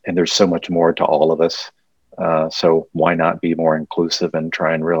 And there's so much more to all of us. So why not be more inclusive and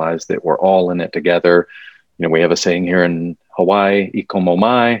try and realize that we're all in it together? We have a saying here in Hawaii, iko mo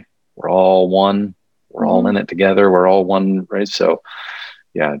mai, we're all one, we're all in it together, we're all one race. So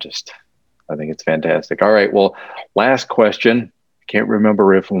I think it's fantastic. All right. Well, last question. Can't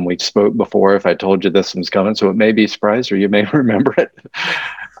remember if when we spoke before, if I told you this one's coming, so it may be a surprise or you may remember it.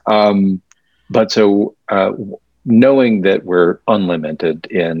 Knowing that we're unlimited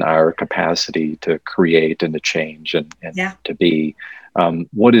in our capacity to create and to change and to be,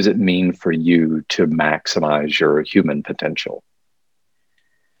 what does it mean for you to maximize your human potential?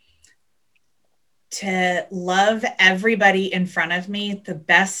 To love everybody in front of me the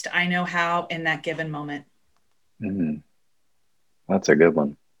best I know how in that given moment. That's a good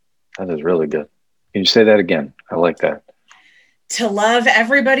one. That is really good. Can you say that again? I like that. To love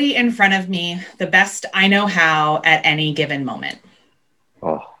everybody in front of me the best I know how at any given moment.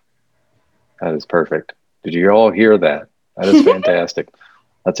 Oh, that is perfect. Did you all hear that? That is fantastic.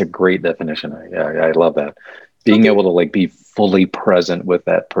 That's a great definition. I love that. being able to like be fully present with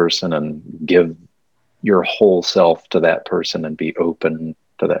that person and give your whole self to that person and be open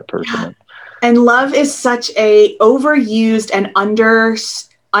to that person. Yeah. And love is such a overused and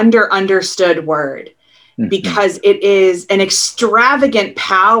understood word, because it is an extravagant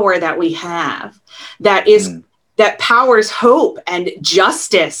power that we have that is that powers hope and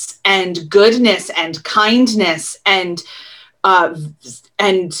justice and goodness and kindness and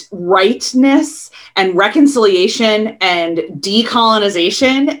rightness and reconciliation and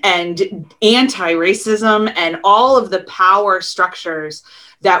decolonization and anti-racism and all of the power structures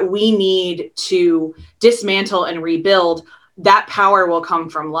that we need to dismantle and rebuild. That power will come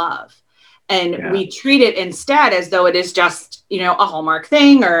from love. And we treat it instead as though it is just, you know, a Hallmark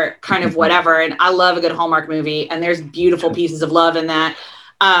thing or kind of whatever. And I love a good Hallmark movie, and there's beautiful pieces of love in that.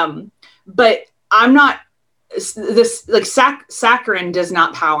 But I'm not, this, like, saccharin does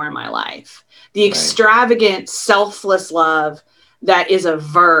not power my life. The extravagant, selfless love that is a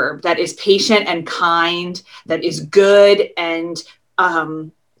verb, that is patient and kind, that is good and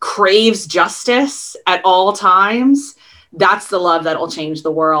craves justice at all times. That's the love that will change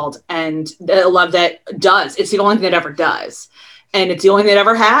the world, and the love that does. It's the only thing that ever does, and it's the only thing that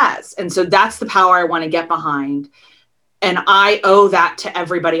ever has. And so that's the power I want to get behind, and I owe that to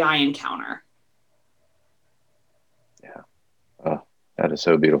everybody I encounter. Yeah, oh, that is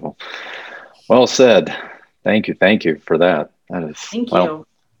so beautiful. Well said. Thank you for that. That is, thank you.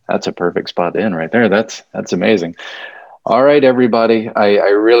 That's a perfect spot to end right there. That's amazing. All right, everybody. I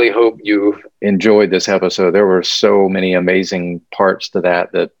really hope you enjoyed this episode. There were so many amazing parts to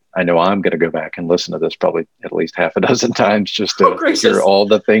that I know I'm going to go back and listen to this probably at least half a dozen times just to hear all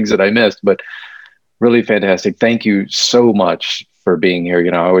the things that I missed. But really fantastic. Thank you so much for being here. You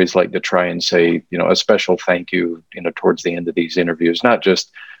know, I always like to try and say, you know, a special thank you, you know, towards the end of these interviews, not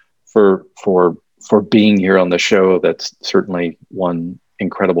just for being here on the show. That's certainly one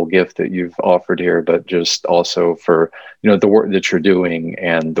incredible gift that you've offered here, but just also for, you know, the work that you're doing,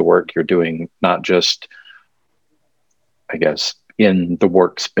 and the work you're doing, not just, I guess, in the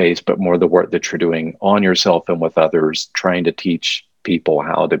workspace, but more the work that you're doing on yourself and with others, trying to teach people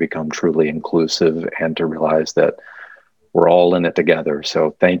how to become truly inclusive and to realize that we're all in it together.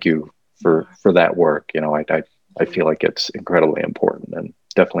 So thank you for that work. You know, I feel like it's incredibly important and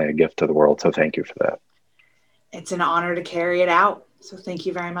definitely a gift to the world. So thank you for that. It's an honor to carry it out. So thank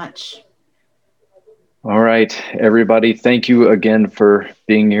you very much. All right, everybody. Thank you again for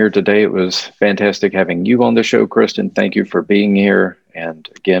being here today. It was fantastic having you on the show, Kristen. Thank you for being here. And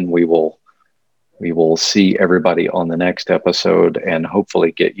again, we will see everybody on the next episode and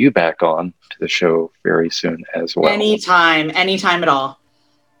hopefully get you back on to the show very soon as well. Anytime at all.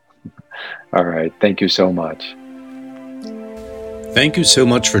 All right. Thank you so much. Thank you so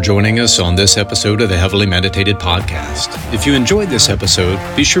much for joining us on this episode of the Heavily Meditated Podcast. If you enjoyed this episode,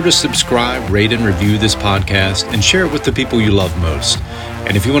 be sure to subscribe, rate, and review this podcast and share it with the people you love most.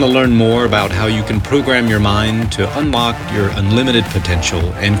 And if you want to learn more about how you can program your mind to unlock your unlimited potential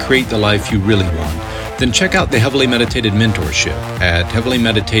and create the life you really want, then check out the Heavily Meditated Mentorship at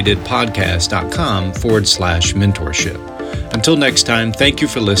heavilymeditated.com/mentorship. Until next time, thank you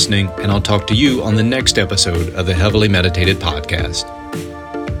for listening, and I'll talk to you on the next episode of the Heavily Meditated Podcast.